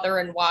her father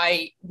and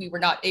why we were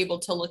not able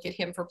to look at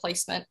him for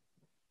placement.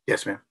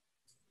 Yes, ma'am.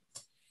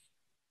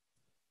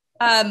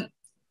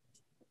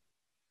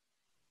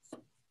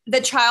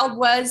 The child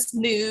was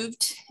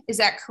moved. Is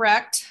that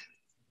correct?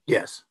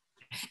 Yes.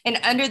 And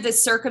under the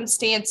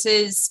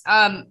circumstances,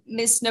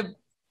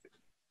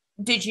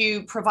 did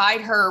you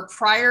provide her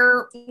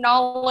prior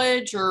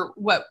knowledge or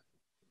what?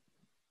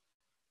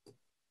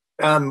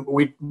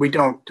 We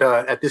don't,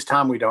 at this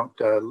time, we don't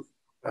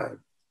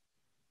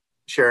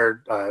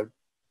share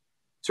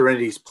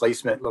Serenity's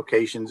placement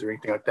locations or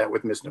anything like that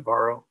with Ms.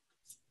 Navarro.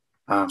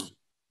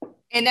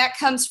 And that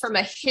comes from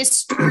a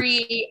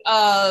history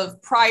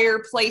of prior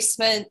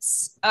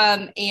placements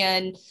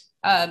and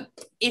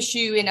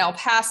issue in El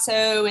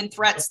Paso and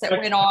threats that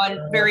went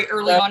on very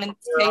early on in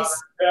this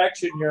case.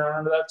 Objection, Your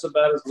Honor. That's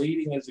about as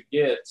leading as it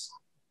gets.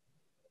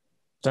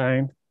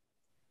 Same.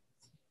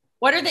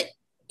 What are the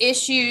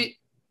issues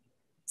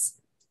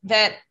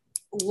that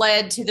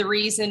led to the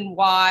reason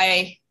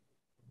why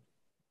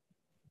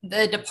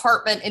the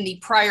department in the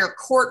prior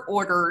court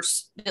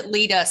orders that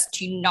lead us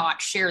to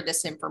not share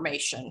this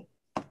information?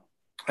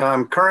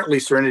 Currently,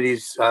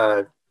 Serenity's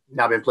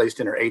now been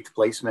placed in her 8th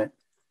placement.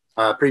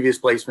 Previous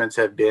placements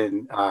have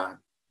been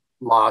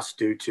lost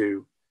due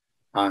to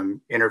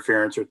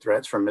interference or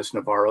threats from Ms.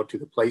 Navarro to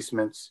the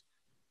placements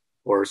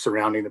or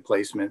surrounding the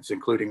placements,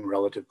 including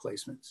relative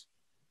placements.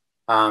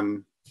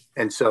 And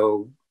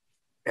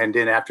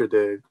then after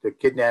the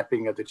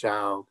kidnapping of the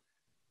child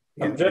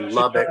in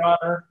Lubbock. Your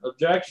Honor.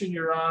 Objection,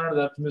 Your Honor.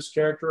 That's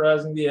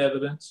mischaracterizing the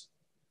evidence.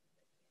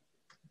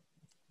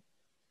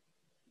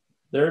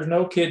 There's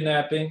no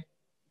kidnapping.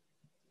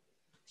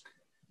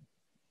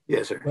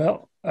 Yes, sir.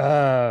 Well,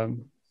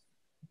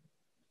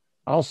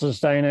 I'll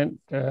sustain it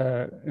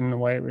in the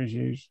way it was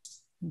used.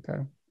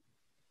 Okay,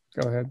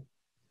 go ahead.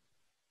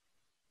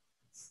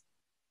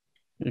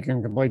 You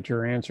can complete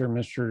your answer,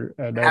 Mr.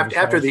 Davis.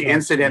 After the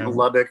incident in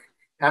Lubbock,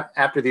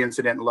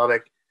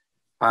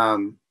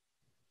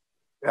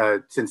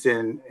 since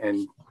then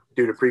and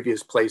due to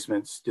previous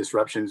placements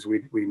disruptions,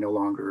 we no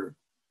longer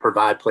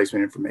provide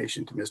placement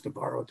information to Ms.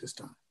 Navarro at this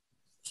time.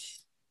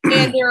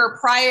 And there are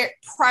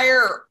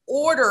prior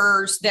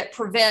orders that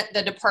prevent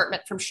the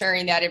department from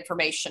sharing that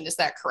information. Is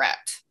that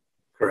correct?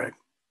 Correct.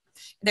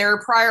 There are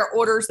prior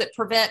orders that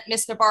prevent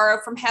Ms. Navarro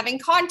from having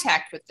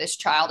contact with this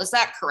child. Is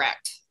that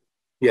correct?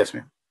 Yes,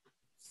 ma'am.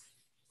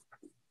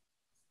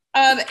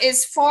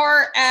 As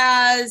far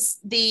as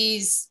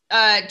these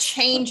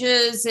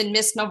changes in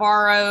Miss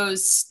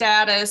Navarro's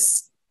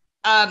status,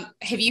 have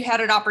you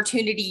had an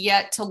opportunity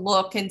yet to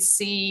look and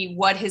see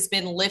what has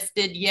been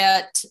lifted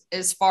yet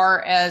as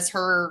far as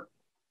her,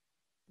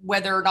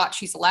 whether or not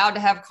she's allowed to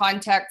have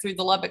contact through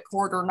the Lubbock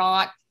court or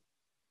not?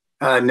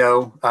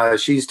 No,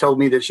 she's told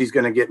me that she's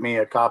going to get me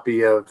a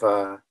copy of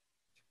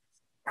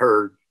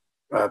her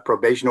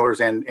probation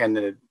orders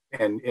and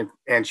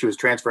she was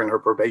transferring her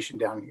probation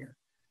down here.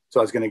 So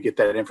I was going to get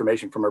that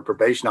information from her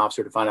probation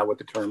officer to find out what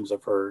the terms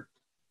of her.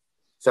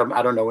 So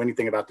I don't know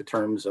anything about the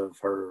terms of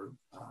her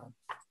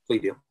plea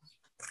deal.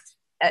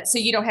 So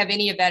you don't have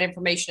any of that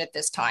information at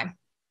this time?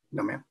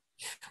 No, ma'am.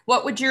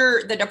 What is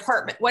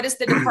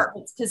the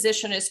department's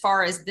position as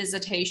far as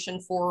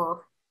visitation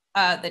for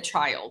the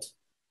child?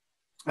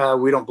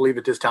 We don't believe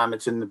at this time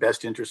it's in the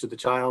best interest of the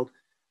child.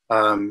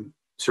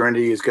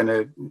 Serenity is going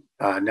to,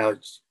 now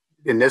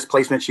in this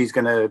placement, she's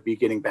going to be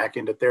getting back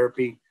into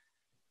therapy.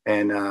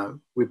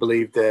 And we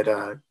believe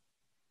that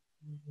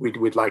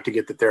we'd like to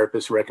get the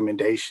therapist's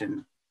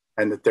recommendation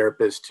and the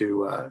therapist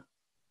to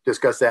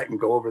discuss that and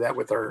go over that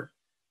with her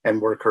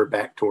and work her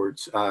back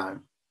towards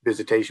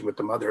visitation with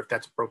the mother, if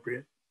that's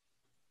appropriate.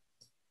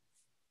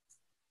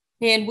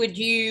 And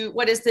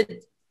what is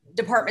the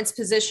department's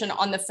position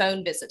on the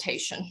phone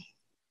visitation?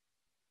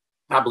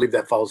 I believe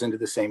that falls into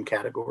the same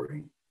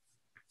category.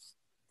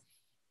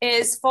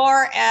 As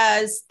far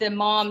as the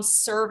mom's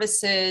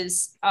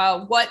services,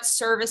 what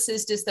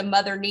services does the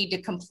mother need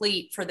to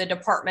complete for the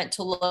department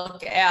to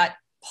look at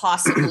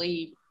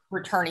possibly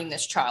returning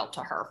this child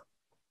to her?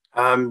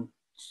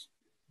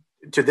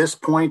 To this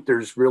point,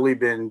 there's really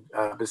been,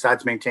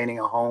 besides maintaining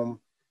a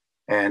home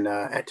and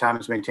at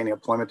times maintaining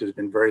employment, there's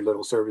been very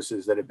little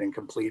services that have been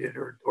completed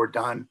or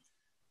done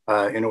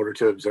in order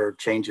to observe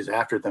changes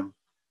after them.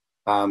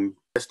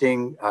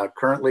 Testing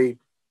currently,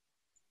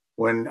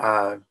 when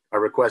a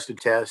requested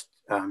test,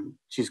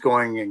 she's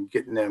going and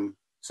getting them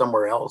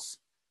somewhere else.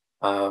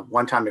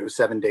 One time it was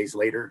 7 days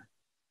later.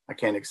 I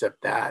can't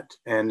accept that.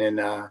 And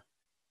then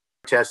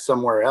test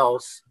somewhere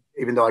else,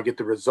 even though I get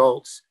the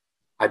results,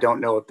 I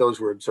don't know if those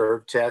were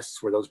observed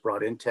tests, were those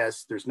brought in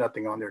tests. There's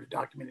nothing on there to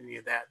document any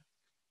of that.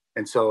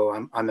 And so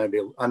I'm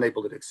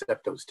unable to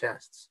accept those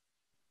tests.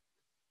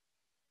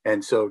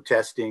 And so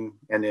testing,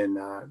 and then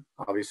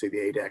obviously the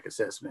ADAC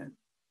assessment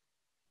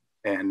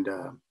and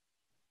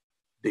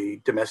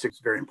the domestic is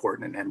very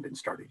important and hadn't been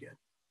started yet.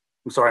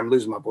 I'm sorry, I'm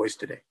losing my voice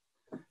today.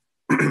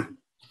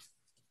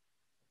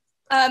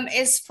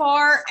 As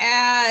far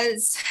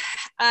as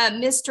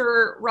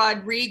Mr.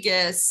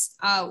 Rodriguez,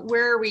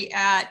 where are we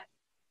at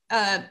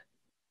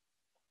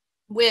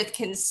with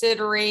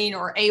considering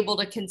or able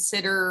to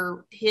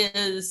consider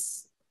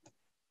his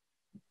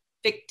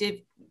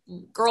fictive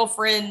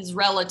girlfriend's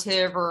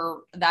relative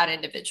or that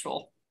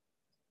individual?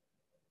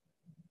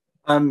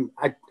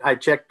 I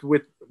checked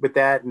with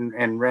that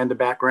and ran the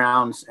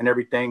backgrounds and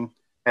everything.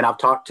 And I've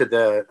talked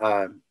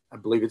to I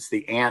believe it's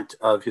the aunt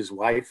of his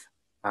wife.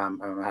 I don't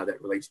know how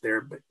that relates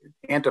there, but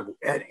aunt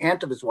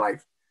of his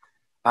wife.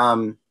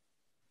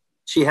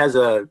 She has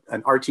an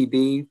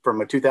RTB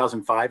from a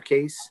 2005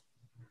 case.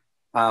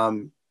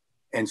 And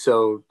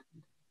so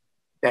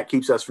that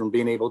keeps us from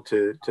being able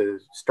to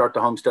start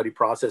the home study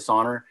process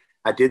on her.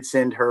 I did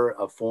send her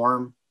a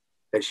form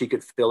that she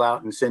could fill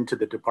out and send to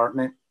the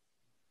department,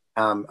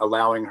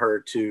 allowing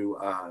her to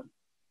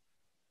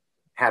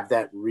have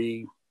that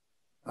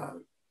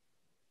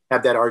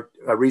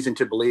a reason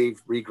to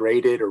believe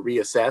regraded or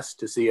reassessed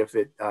to see if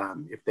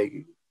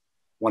they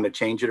want to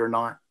change it or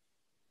not.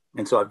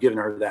 And so I've given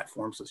her that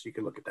form so she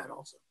can look at that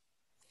also.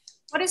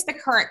 What is the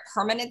current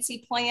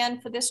permanency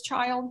plan for this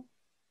child?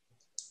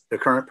 The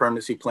current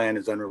permanency plan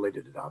is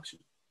unrelated adoption.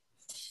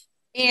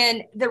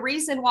 And the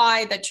reason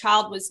why the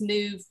child was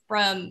moved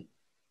from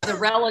the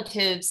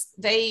relatives,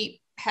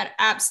 they had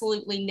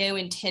absolutely no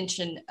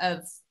intention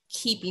of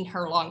keeping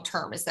her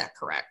long-term. Is that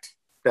correct?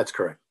 That's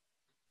correct.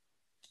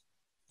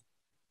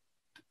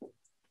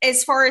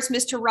 As far as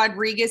Mr.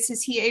 Rodriguez,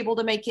 is he able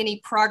to make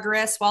any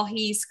progress while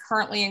he's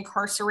currently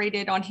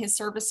incarcerated on his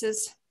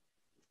services?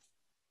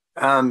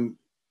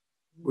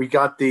 We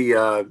got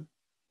the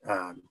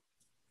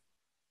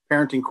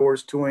parenting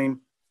course to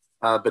him,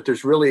 but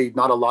there's really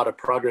not a lot of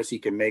progress he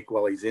can make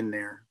while he's in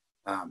there,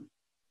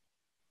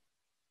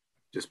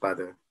 just by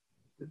the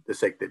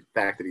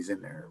fact that he's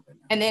in there.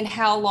 And then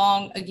how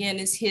long again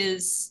is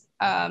his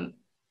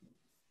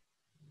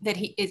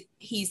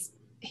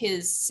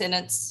his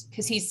sentence?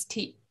 Because he's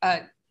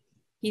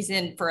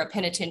in for a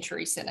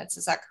penitentiary sentence.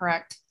 Is that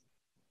correct?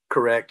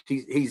 Correct.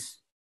 He's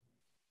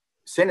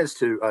sentenced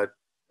to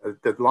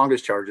the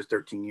longest charge is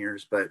 13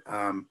 years, but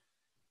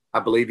I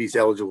believe he's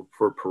eligible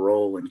for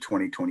parole in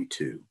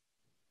 2022.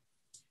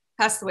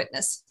 Pass the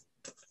witness.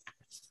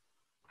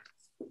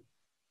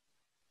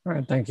 All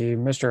right, thank you.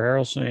 Mr.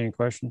 Harrelson, any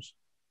questions?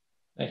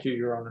 Thank you,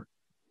 Your Honor.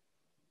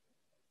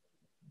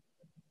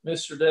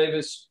 Mr.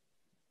 Davis,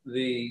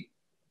 the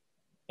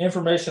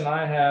information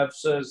I have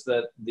says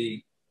that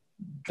the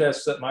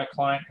tests that my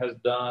client has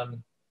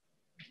done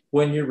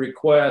when you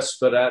request,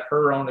 but at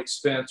her own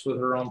expense with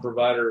her own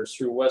providers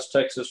through West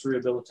Texas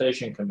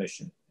Rehabilitation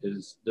Commission.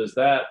 Does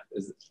that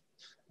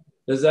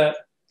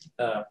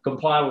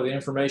comply with the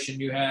information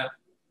you have?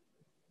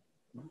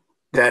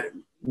 That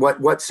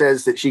what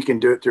says that she can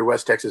do it through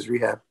West Texas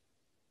Rehab?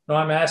 No,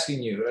 I'm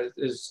asking you,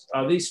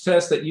 are these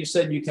tests that you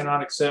said you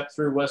cannot accept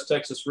through West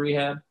Texas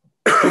Rehab?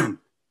 2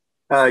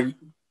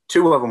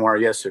 of them are,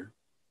 yes, sir.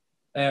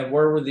 And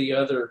where were the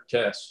other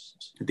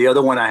tests? The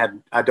other one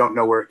I don't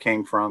know where it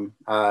came from.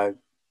 It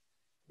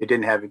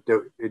didn't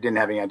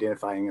have any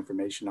identifying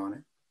information on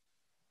it.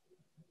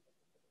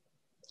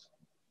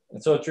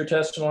 And so it's your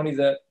testimony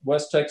that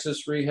West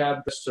Texas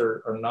Rehab tests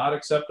are not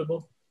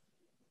acceptable?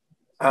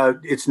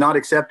 It's not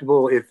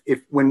acceptable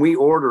if when we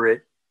order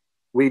it,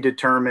 we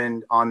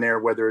determine on there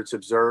whether it's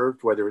observed,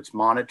 whether it's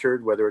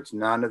monitored, whether it's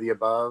none of the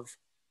above,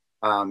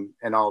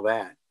 and all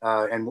that.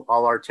 And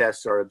all our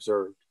tests are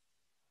observed.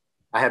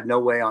 I have no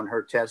way on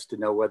her test to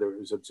know whether it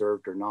was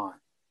observed or not.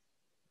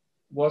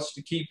 What's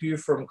to keep you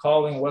from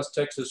calling West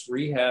Texas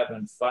Rehab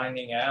and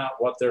finding out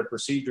what their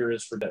procedure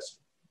is for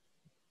testing?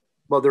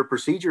 Well, their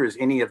procedure is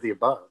any of the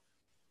above.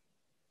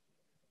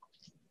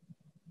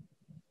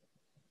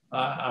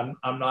 I'm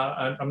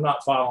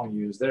not following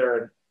you. Is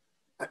there?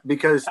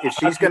 Because if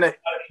she's going to,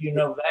 how do you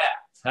know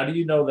that? How do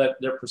you know that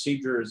their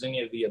procedure is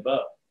any of the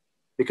above?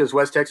 Because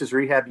West Texas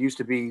Rehab used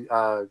to be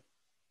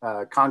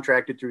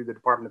contracted through the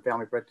Department of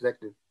Family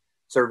Protective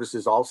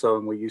Services also,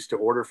 and we used to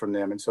order from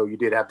them. And so you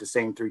did have the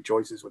same 3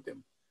 choices with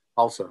them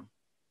also.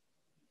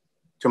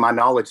 To my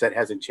knowledge, that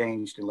hasn't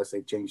changed unless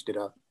they've changed it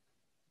up.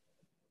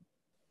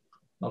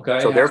 Okay.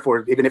 So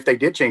therefore, even if they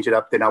did change it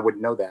up, then I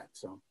wouldn't know that.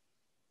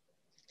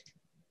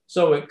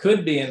 So it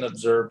could be an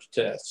observed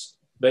test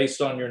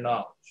based on your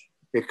knowledge.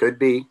 It could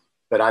be,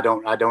 but I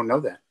don't know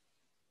that.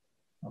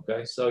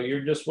 Okay. So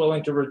you're just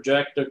willing to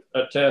reject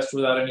a test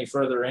without any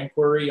further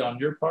inquiry on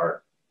your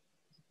part?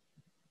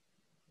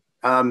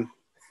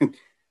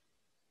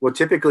 Well,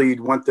 typically you'd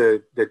want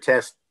the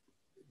test.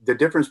 The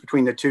difference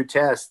between the 2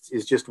 tests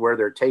is just where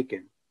they're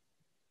taken.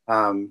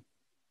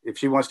 If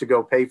she wants to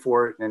go pay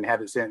for it and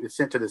have it sent, it's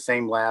sent to the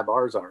same lab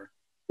ours are.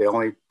 The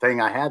only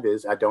thing I have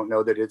is I don't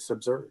know that it's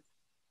observed.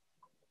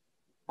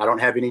 I don't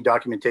have any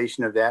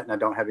documentation of that, and I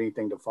don't have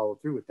anything to follow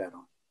through with that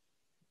on.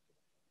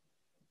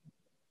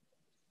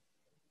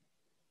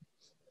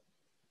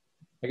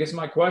 I guess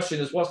my question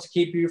is, what's to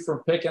keep you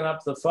from picking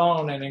up the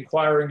phone and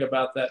inquiring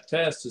about that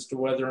test as to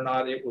whether or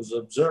not it was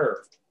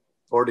observed?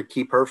 Or to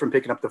keep her from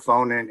picking up the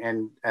phone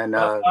and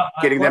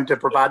getting them to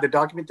provide the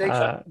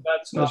documentation?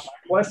 That's not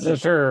my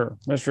question.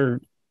 Mr.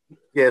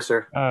 Yes,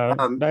 sir.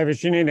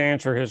 Davis, you need to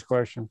answer his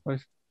question,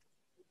 please.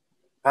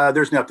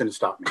 There's nothing to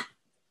stop me.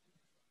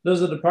 Does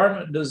the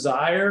department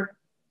desire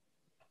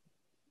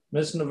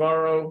Ms.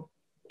 Navarro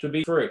to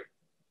be free?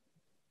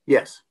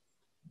 Yes.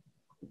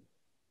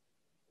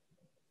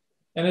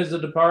 And is the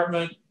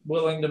department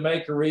willing to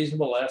make a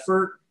reasonable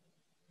effort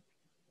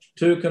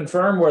to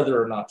confirm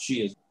whether or not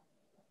she is?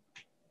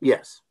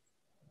 Yes.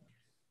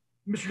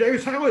 Mr.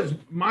 Davis, how has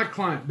my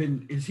client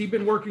been? Has he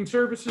been working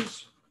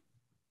services?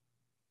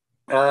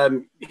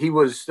 He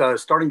was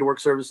starting to work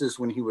services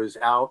when he was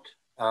out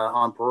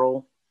on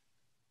parole.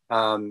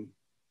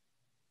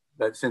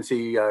 But since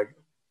he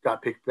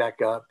got picked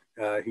back up,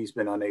 he's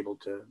been unable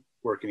to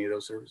work any of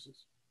those services.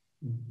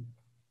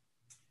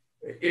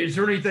 Is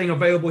there anything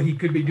available he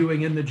could be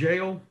doing in the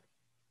jail?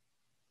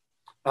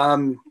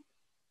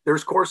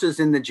 There's courses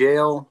in the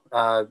jail,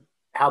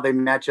 how they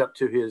match up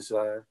to his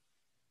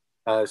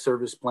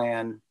service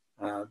plan.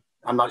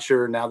 I'm not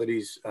sure now that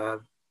he's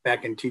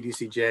back in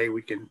TDCJ.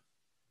 We can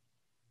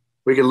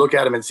look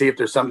at him and see if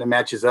there's something that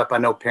matches up. I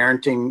know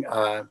parenting,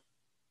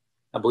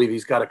 I believe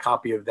he's got a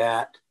copy of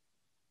that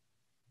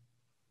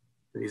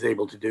he's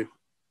able to do.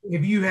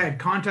 Have you had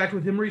contact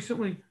with him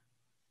recently?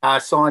 I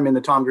saw him in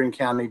the Tom Green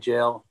County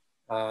Jail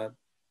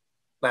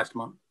last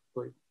month, I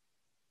believe.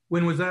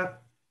 When was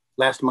that?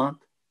 Last month.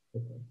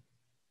 Okay.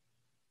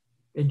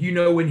 And do you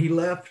know when he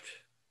left?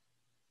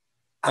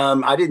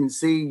 I didn't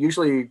see,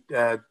 usually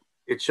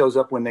it shows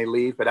up when they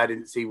leave, but I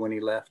didn't see when he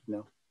left,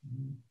 no.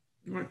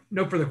 All right.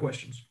 No further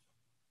questions.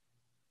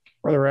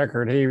 For the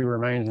record, he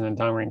remains in the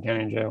Tom Green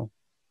County Jail.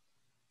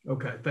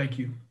 Okay, thank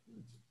you.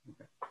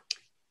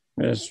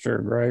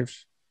 Mr.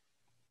 Graves.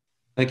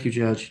 Thank you,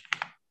 Judge.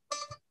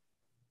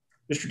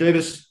 Mr.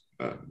 Davis,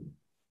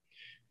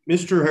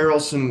 Mr.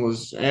 Harrelson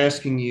was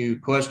asking you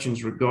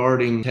questions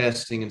regarding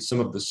testing and some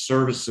of the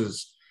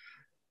services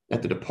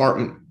that the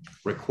department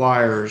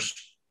requires,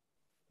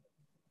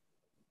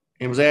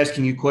 and was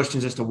asking you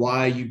questions as to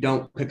why you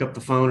don't pick up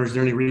the phone, or is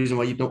there any reason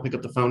why you don't pick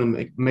up the phone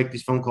and make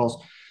these phone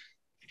calls?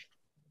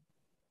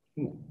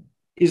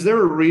 Is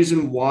there a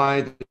reason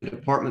why the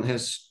department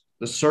has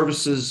the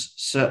services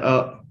set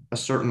up a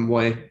certain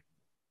way?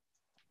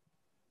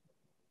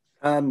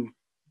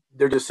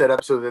 They're just set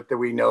up so that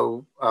we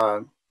know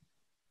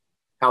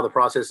how the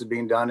process is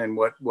being done and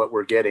what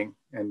we're getting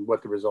and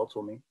what the results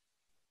will mean.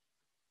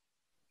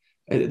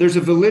 There's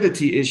a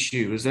validity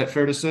issue. Is that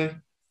fair to say?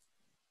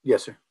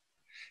 Yes, sir.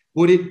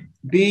 would it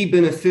be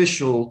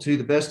beneficial to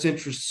the best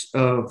interests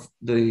of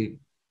the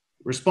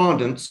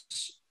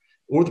respondents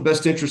or the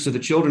best interests of the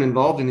children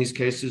involved in these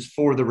cases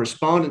for the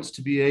respondents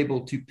to be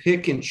able to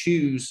pick and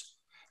choose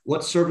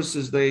what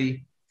services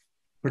they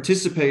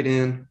participate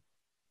in,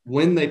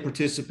 when they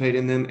participate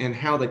in them, and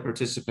how they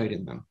participate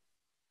in them?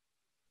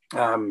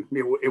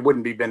 It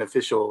wouldn't be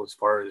beneficial as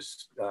far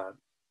as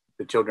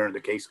the children of the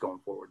case going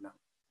forward now.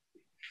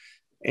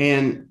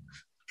 And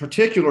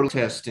particular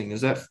testing,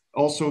 is that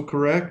also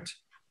correct?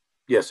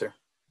 Yes, sir.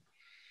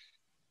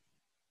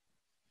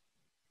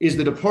 Is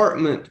it the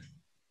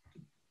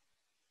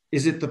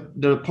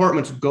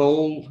department's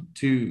goal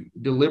to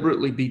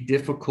deliberately be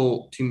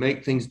difficult, to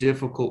make things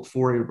difficult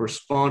for a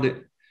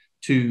respondent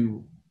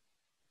to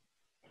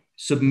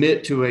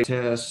submit to a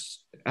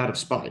test out of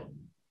spite?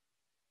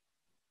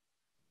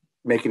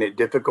 Making it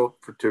difficult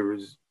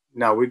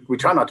no, we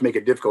try not to make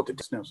it difficult to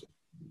test. No, sir.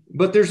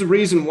 But there's a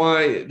reason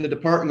why the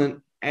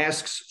department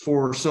asks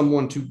for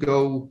someone to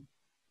go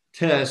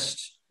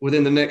test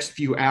within the next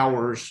few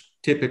hours,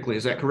 typically.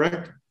 Is that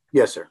correct?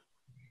 Yes, sir.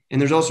 And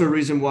there's also a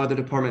reason why the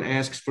department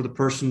asks for the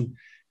person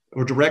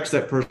or directs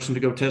that person to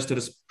go test at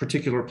a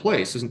particular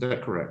place. Isn't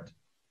that correct?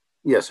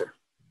 Yes, sir.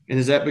 And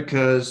is that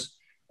because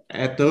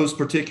at those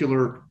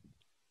particular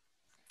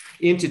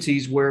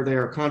entities where they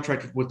are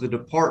contracted with the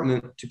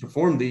department to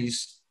perform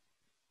these,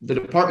 the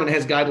department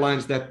has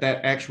guidelines that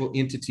that actual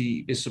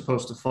entity is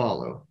supposed to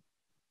follow?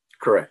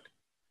 Correct.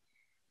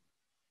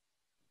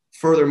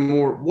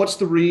 Furthermore, what's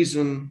the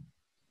reason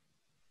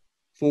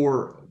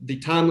for the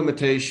time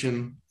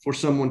limitation for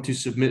someone to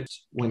submit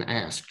when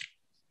asked?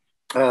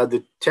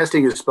 The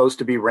testing is supposed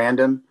to be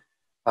random.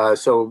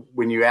 So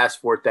when you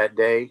ask for it that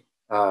day,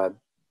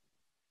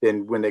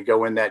 then when they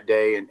go in that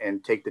day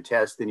and take the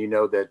test, then you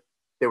know that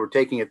they were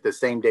taking it the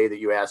same day that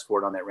you asked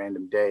for it on that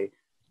random day.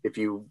 If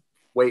you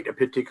wait a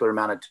particular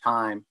amount of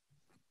time,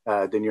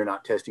 then you're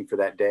not testing for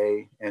that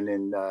day. And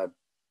then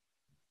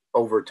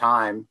over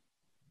time,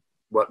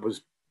 what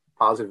was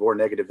positive or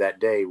negative that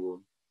day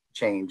will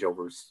change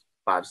over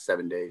 5 to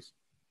 7 days.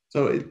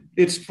 So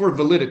it's for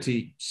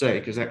validity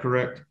sake, is that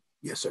correct?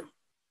 Yes, sir.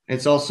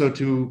 It's also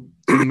to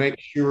make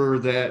sure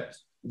that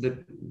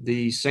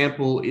the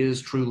sample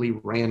is truly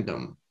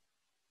random.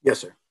 Yes,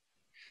 sir.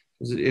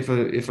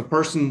 If a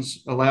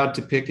person's allowed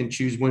to pick and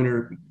choose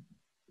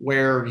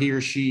where he or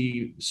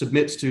she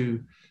submits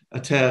to a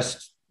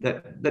test,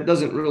 that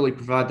doesn't really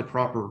provide the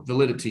proper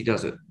validity,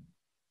 does it?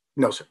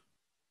 No, sir.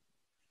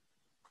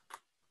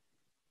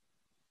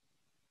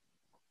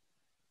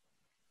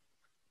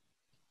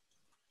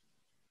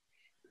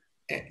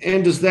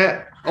 And does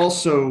that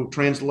also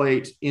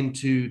translate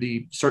into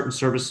the certain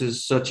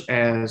services such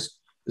as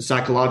the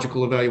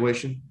psychological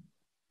evaluation?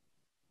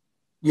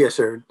 Yes,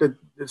 sir.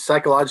 A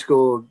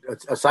psychological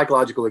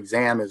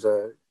exam is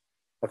a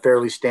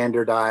fairly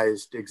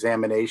standardized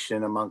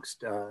examination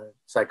amongst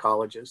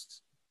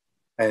psychologists.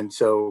 And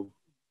so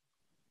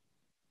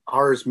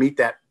ours meet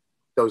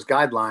those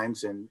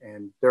guidelines,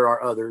 and there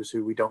are others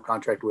who we don't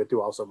contract with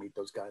who also meet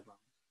those guidelines.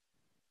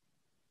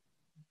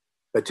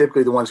 But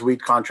typically the ones we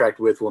contract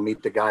with will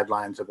meet the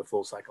guidelines of the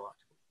full psychological.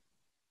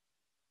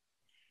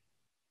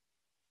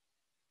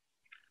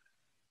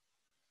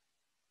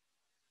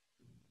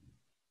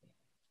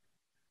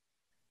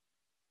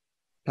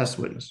 Pass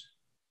the witness.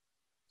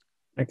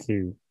 Thank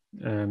you.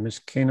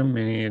 Ms. Keenum,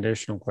 any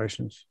additional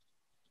questions?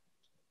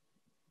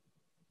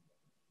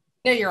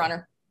 No, Your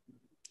Honor.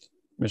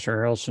 Mr.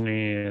 Harrelson,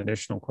 any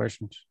additional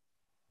questions?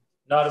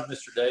 Not of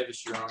Mr.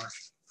 Davis, Your Honor.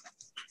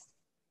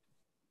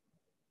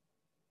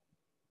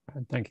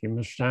 Thank you.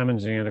 Mr.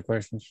 Simons, any other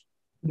questions?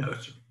 No,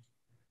 sir.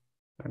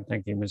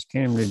 Thank you. Ms.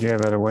 Kim, did you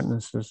have other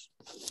witnesses?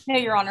 No,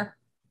 Your Honor.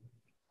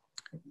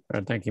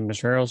 Thank you.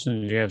 Mr.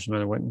 Harrelson, did you have some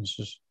other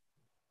witnesses?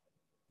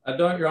 I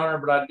don't, Your Honor,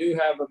 but I do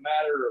have a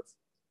matter of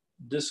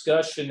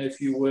discussion,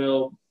 if you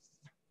will,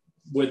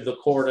 with the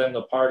court and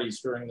the parties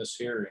during this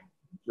hearing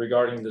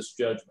regarding this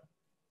judgment.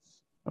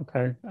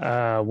 Okay.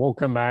 We'll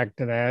come back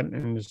to that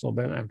in just a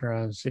little bit after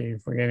I see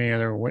if we get any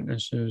other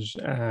witnesses.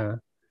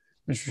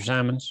 Mr.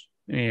 Simons,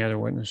 any other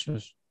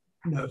witnesses?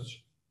 No, sir.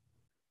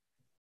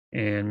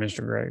 And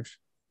Mr. Graves?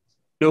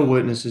 No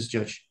witnesses,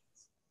 Judge.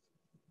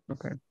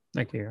 Okay.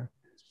 Thank you.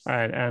 All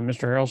right.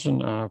 Mr.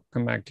 Harrelson, I'll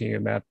come back to you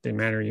about the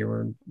matter you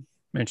were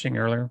mentioning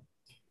earlier.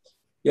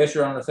 Yes,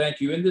 Your Honor.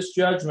 Thank you. In this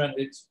judgment,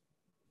 it's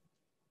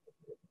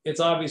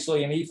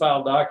obviously an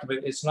e-file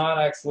document. It's not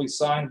actually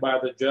signed by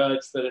the judge,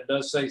 but it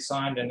does say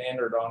signed and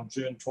entered on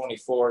June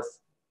 24th,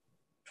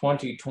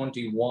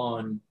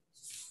 2021.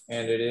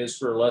 And it is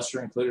for a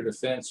lesser included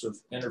offense of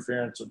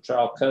interference of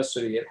child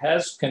custody. It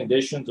has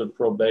conditions of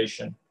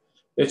probation.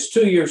 It's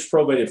 2 years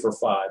probated for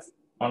 5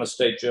 on a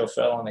state jail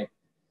felony.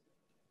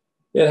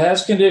 It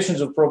has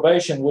conditions of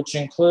probation, which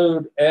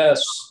include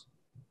S,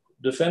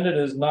 defendant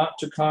is not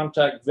to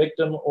contact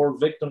victim or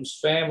victim's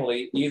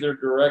family, either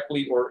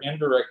directly or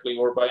indirectly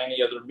or by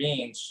any other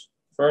means.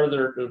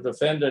 Further, the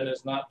defendant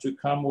is not to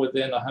come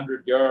within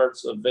 100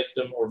 yards of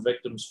victim or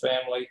victim's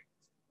family,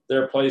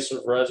 their place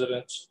of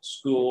residence,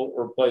 school,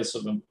 or place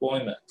of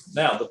employment.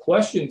 Now, the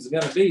question is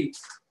going to be,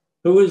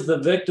 Who is the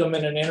victim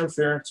in an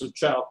interference of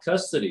child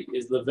custody?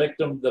 Is the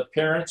victim the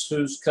parents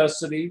whose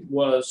custody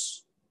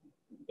was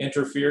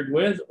interfered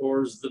with,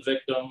 or is the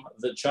victim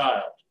the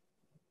child?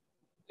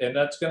 And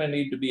that's going to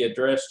need to be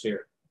addressed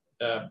here.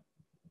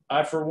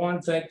 I, for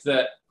one, think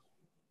that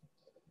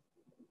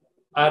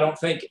I don't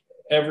think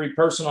every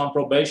person on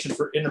probation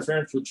for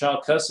interference with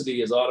child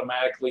custody is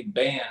automatically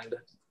banned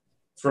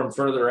from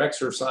further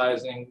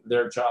exercising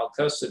their child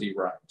custody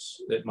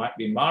rights. It might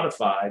be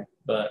modified,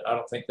 but I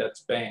don't think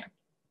that's banned.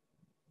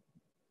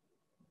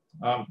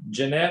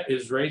 Jeanette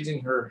is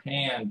raising her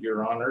hand,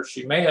 Your Honor.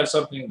 She may have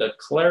something to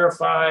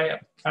clarify. I'm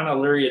kind of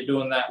leery of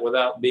doing that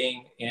without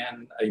being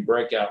in a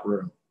breakout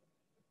room.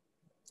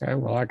 Okay,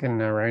 well, I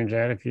can arrange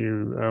that if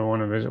you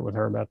want to visit with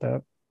her about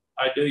that.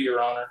 I do,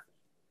 Your Honor.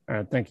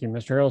 Thank you.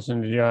 Mr.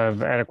 Harrelson, did you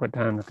have adequate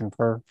time to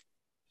confer?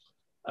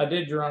 I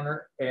did, Your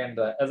Honor. And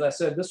as I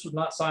said, this was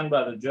not signed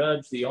by the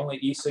judge. The only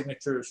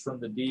e-signature is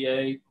from the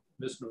DA.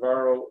 Ms.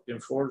 Navarro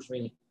informs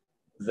me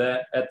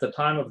that at the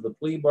time of the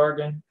plea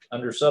bargain,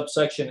 under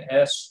subsection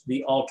S,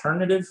 the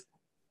alternative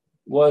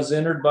was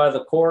entered by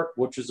the court,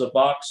 which is a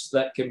box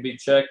that can be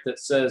checked that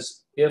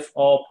says, if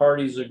all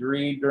parties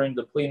agree during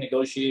the plea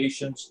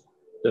negotiations,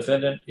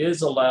 defendant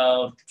is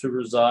allowed to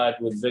reside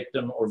with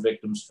victim or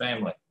victim's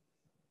family.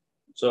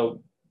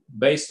 So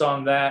based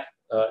on that,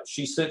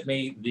 she sent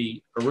me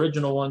the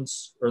original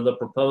ones or the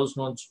proposed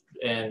ones,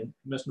 and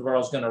Ms. Navarro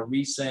is going to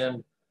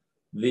resend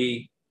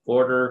the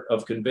order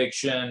of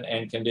conviction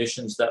and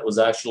conditions that was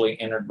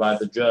actually entered by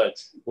the judge,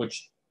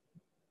 which,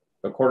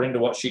 according to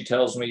what she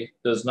tells me,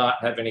 does not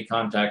have any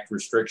contact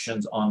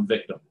restrictions on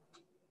victim.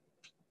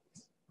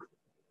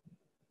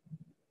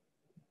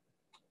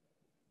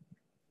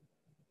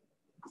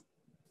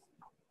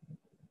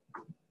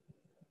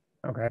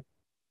 Okay.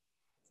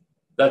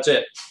 That's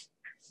it.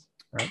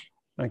 All right.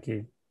 Thank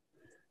you.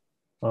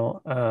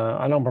 Well,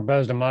 I don't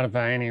propose to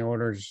modify any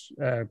orders,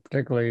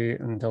 particularly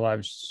until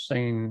I've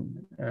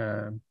seen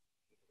the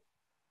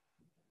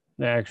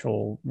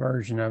actual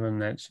version of them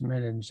that's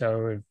submitted.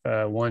 So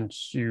if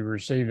once you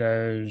receive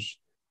those,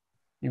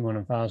 you want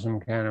to file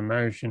some kind of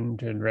motion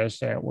to address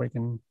that, we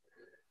can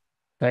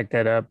take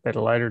that up at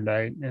a later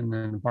date, and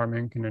the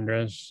department can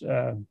address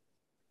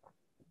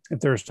if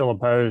they're still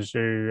opposed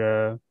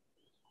to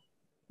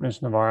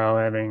Ms. Navarro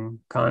having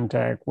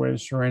contact with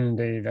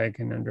Serenity, they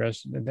can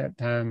address it at that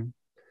time.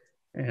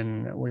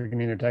 And we can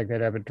either take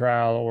that up at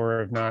trial,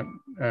 or if not,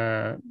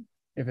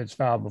 if it's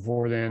filed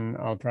before then,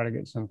 I'll try to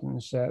get something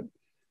set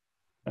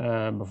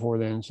before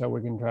then, so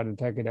we can try to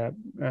take it up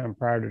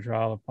prior to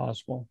trial if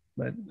possible.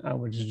 But I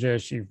would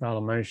suggest you file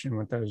a motion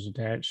with those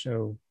attached,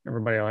 so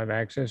everybody will have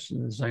access to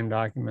the same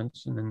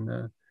documents, and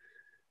then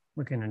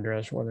we can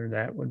address whether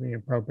that would be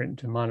appropriate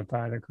to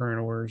modify the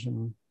current orders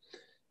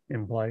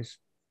in place.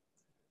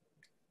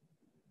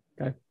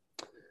 Okay.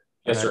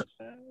 Yes, sir.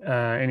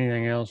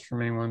 Anything else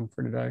from anyone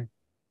for today?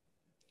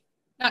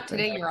 Not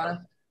today, Your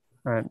Honor.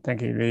 All right,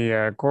 thank you.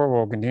 The court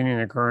will continue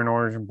the current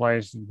orders in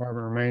place. The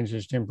department remains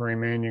as temporary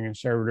managing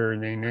conservator.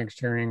 The next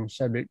hearing,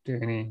 subject to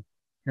any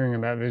hearing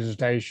about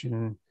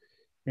visitation,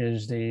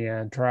 is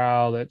the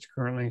trial that's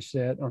currently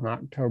set on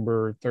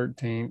October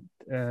 13th,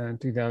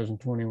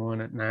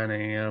 2021 at 9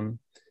 a.m.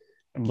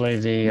 I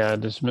believe the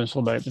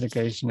dismissal date for the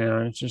case now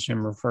is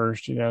December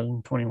 1st,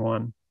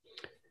 2021.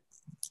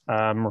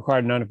 I'm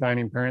required to notify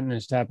any parent in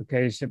this type of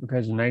case that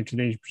because of the nature of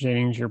these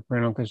proceedings, your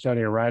parental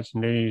custodial rights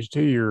and duties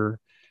to your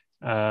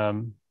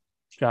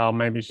child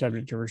may be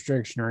subject to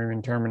restriction or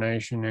even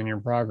termination, and your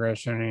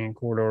progress on any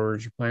court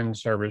orders or planned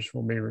service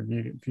will be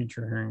reviewed at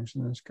future hearings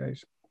in this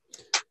case.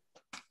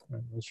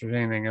 If there's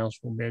anything else,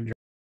 we'll be adjourned.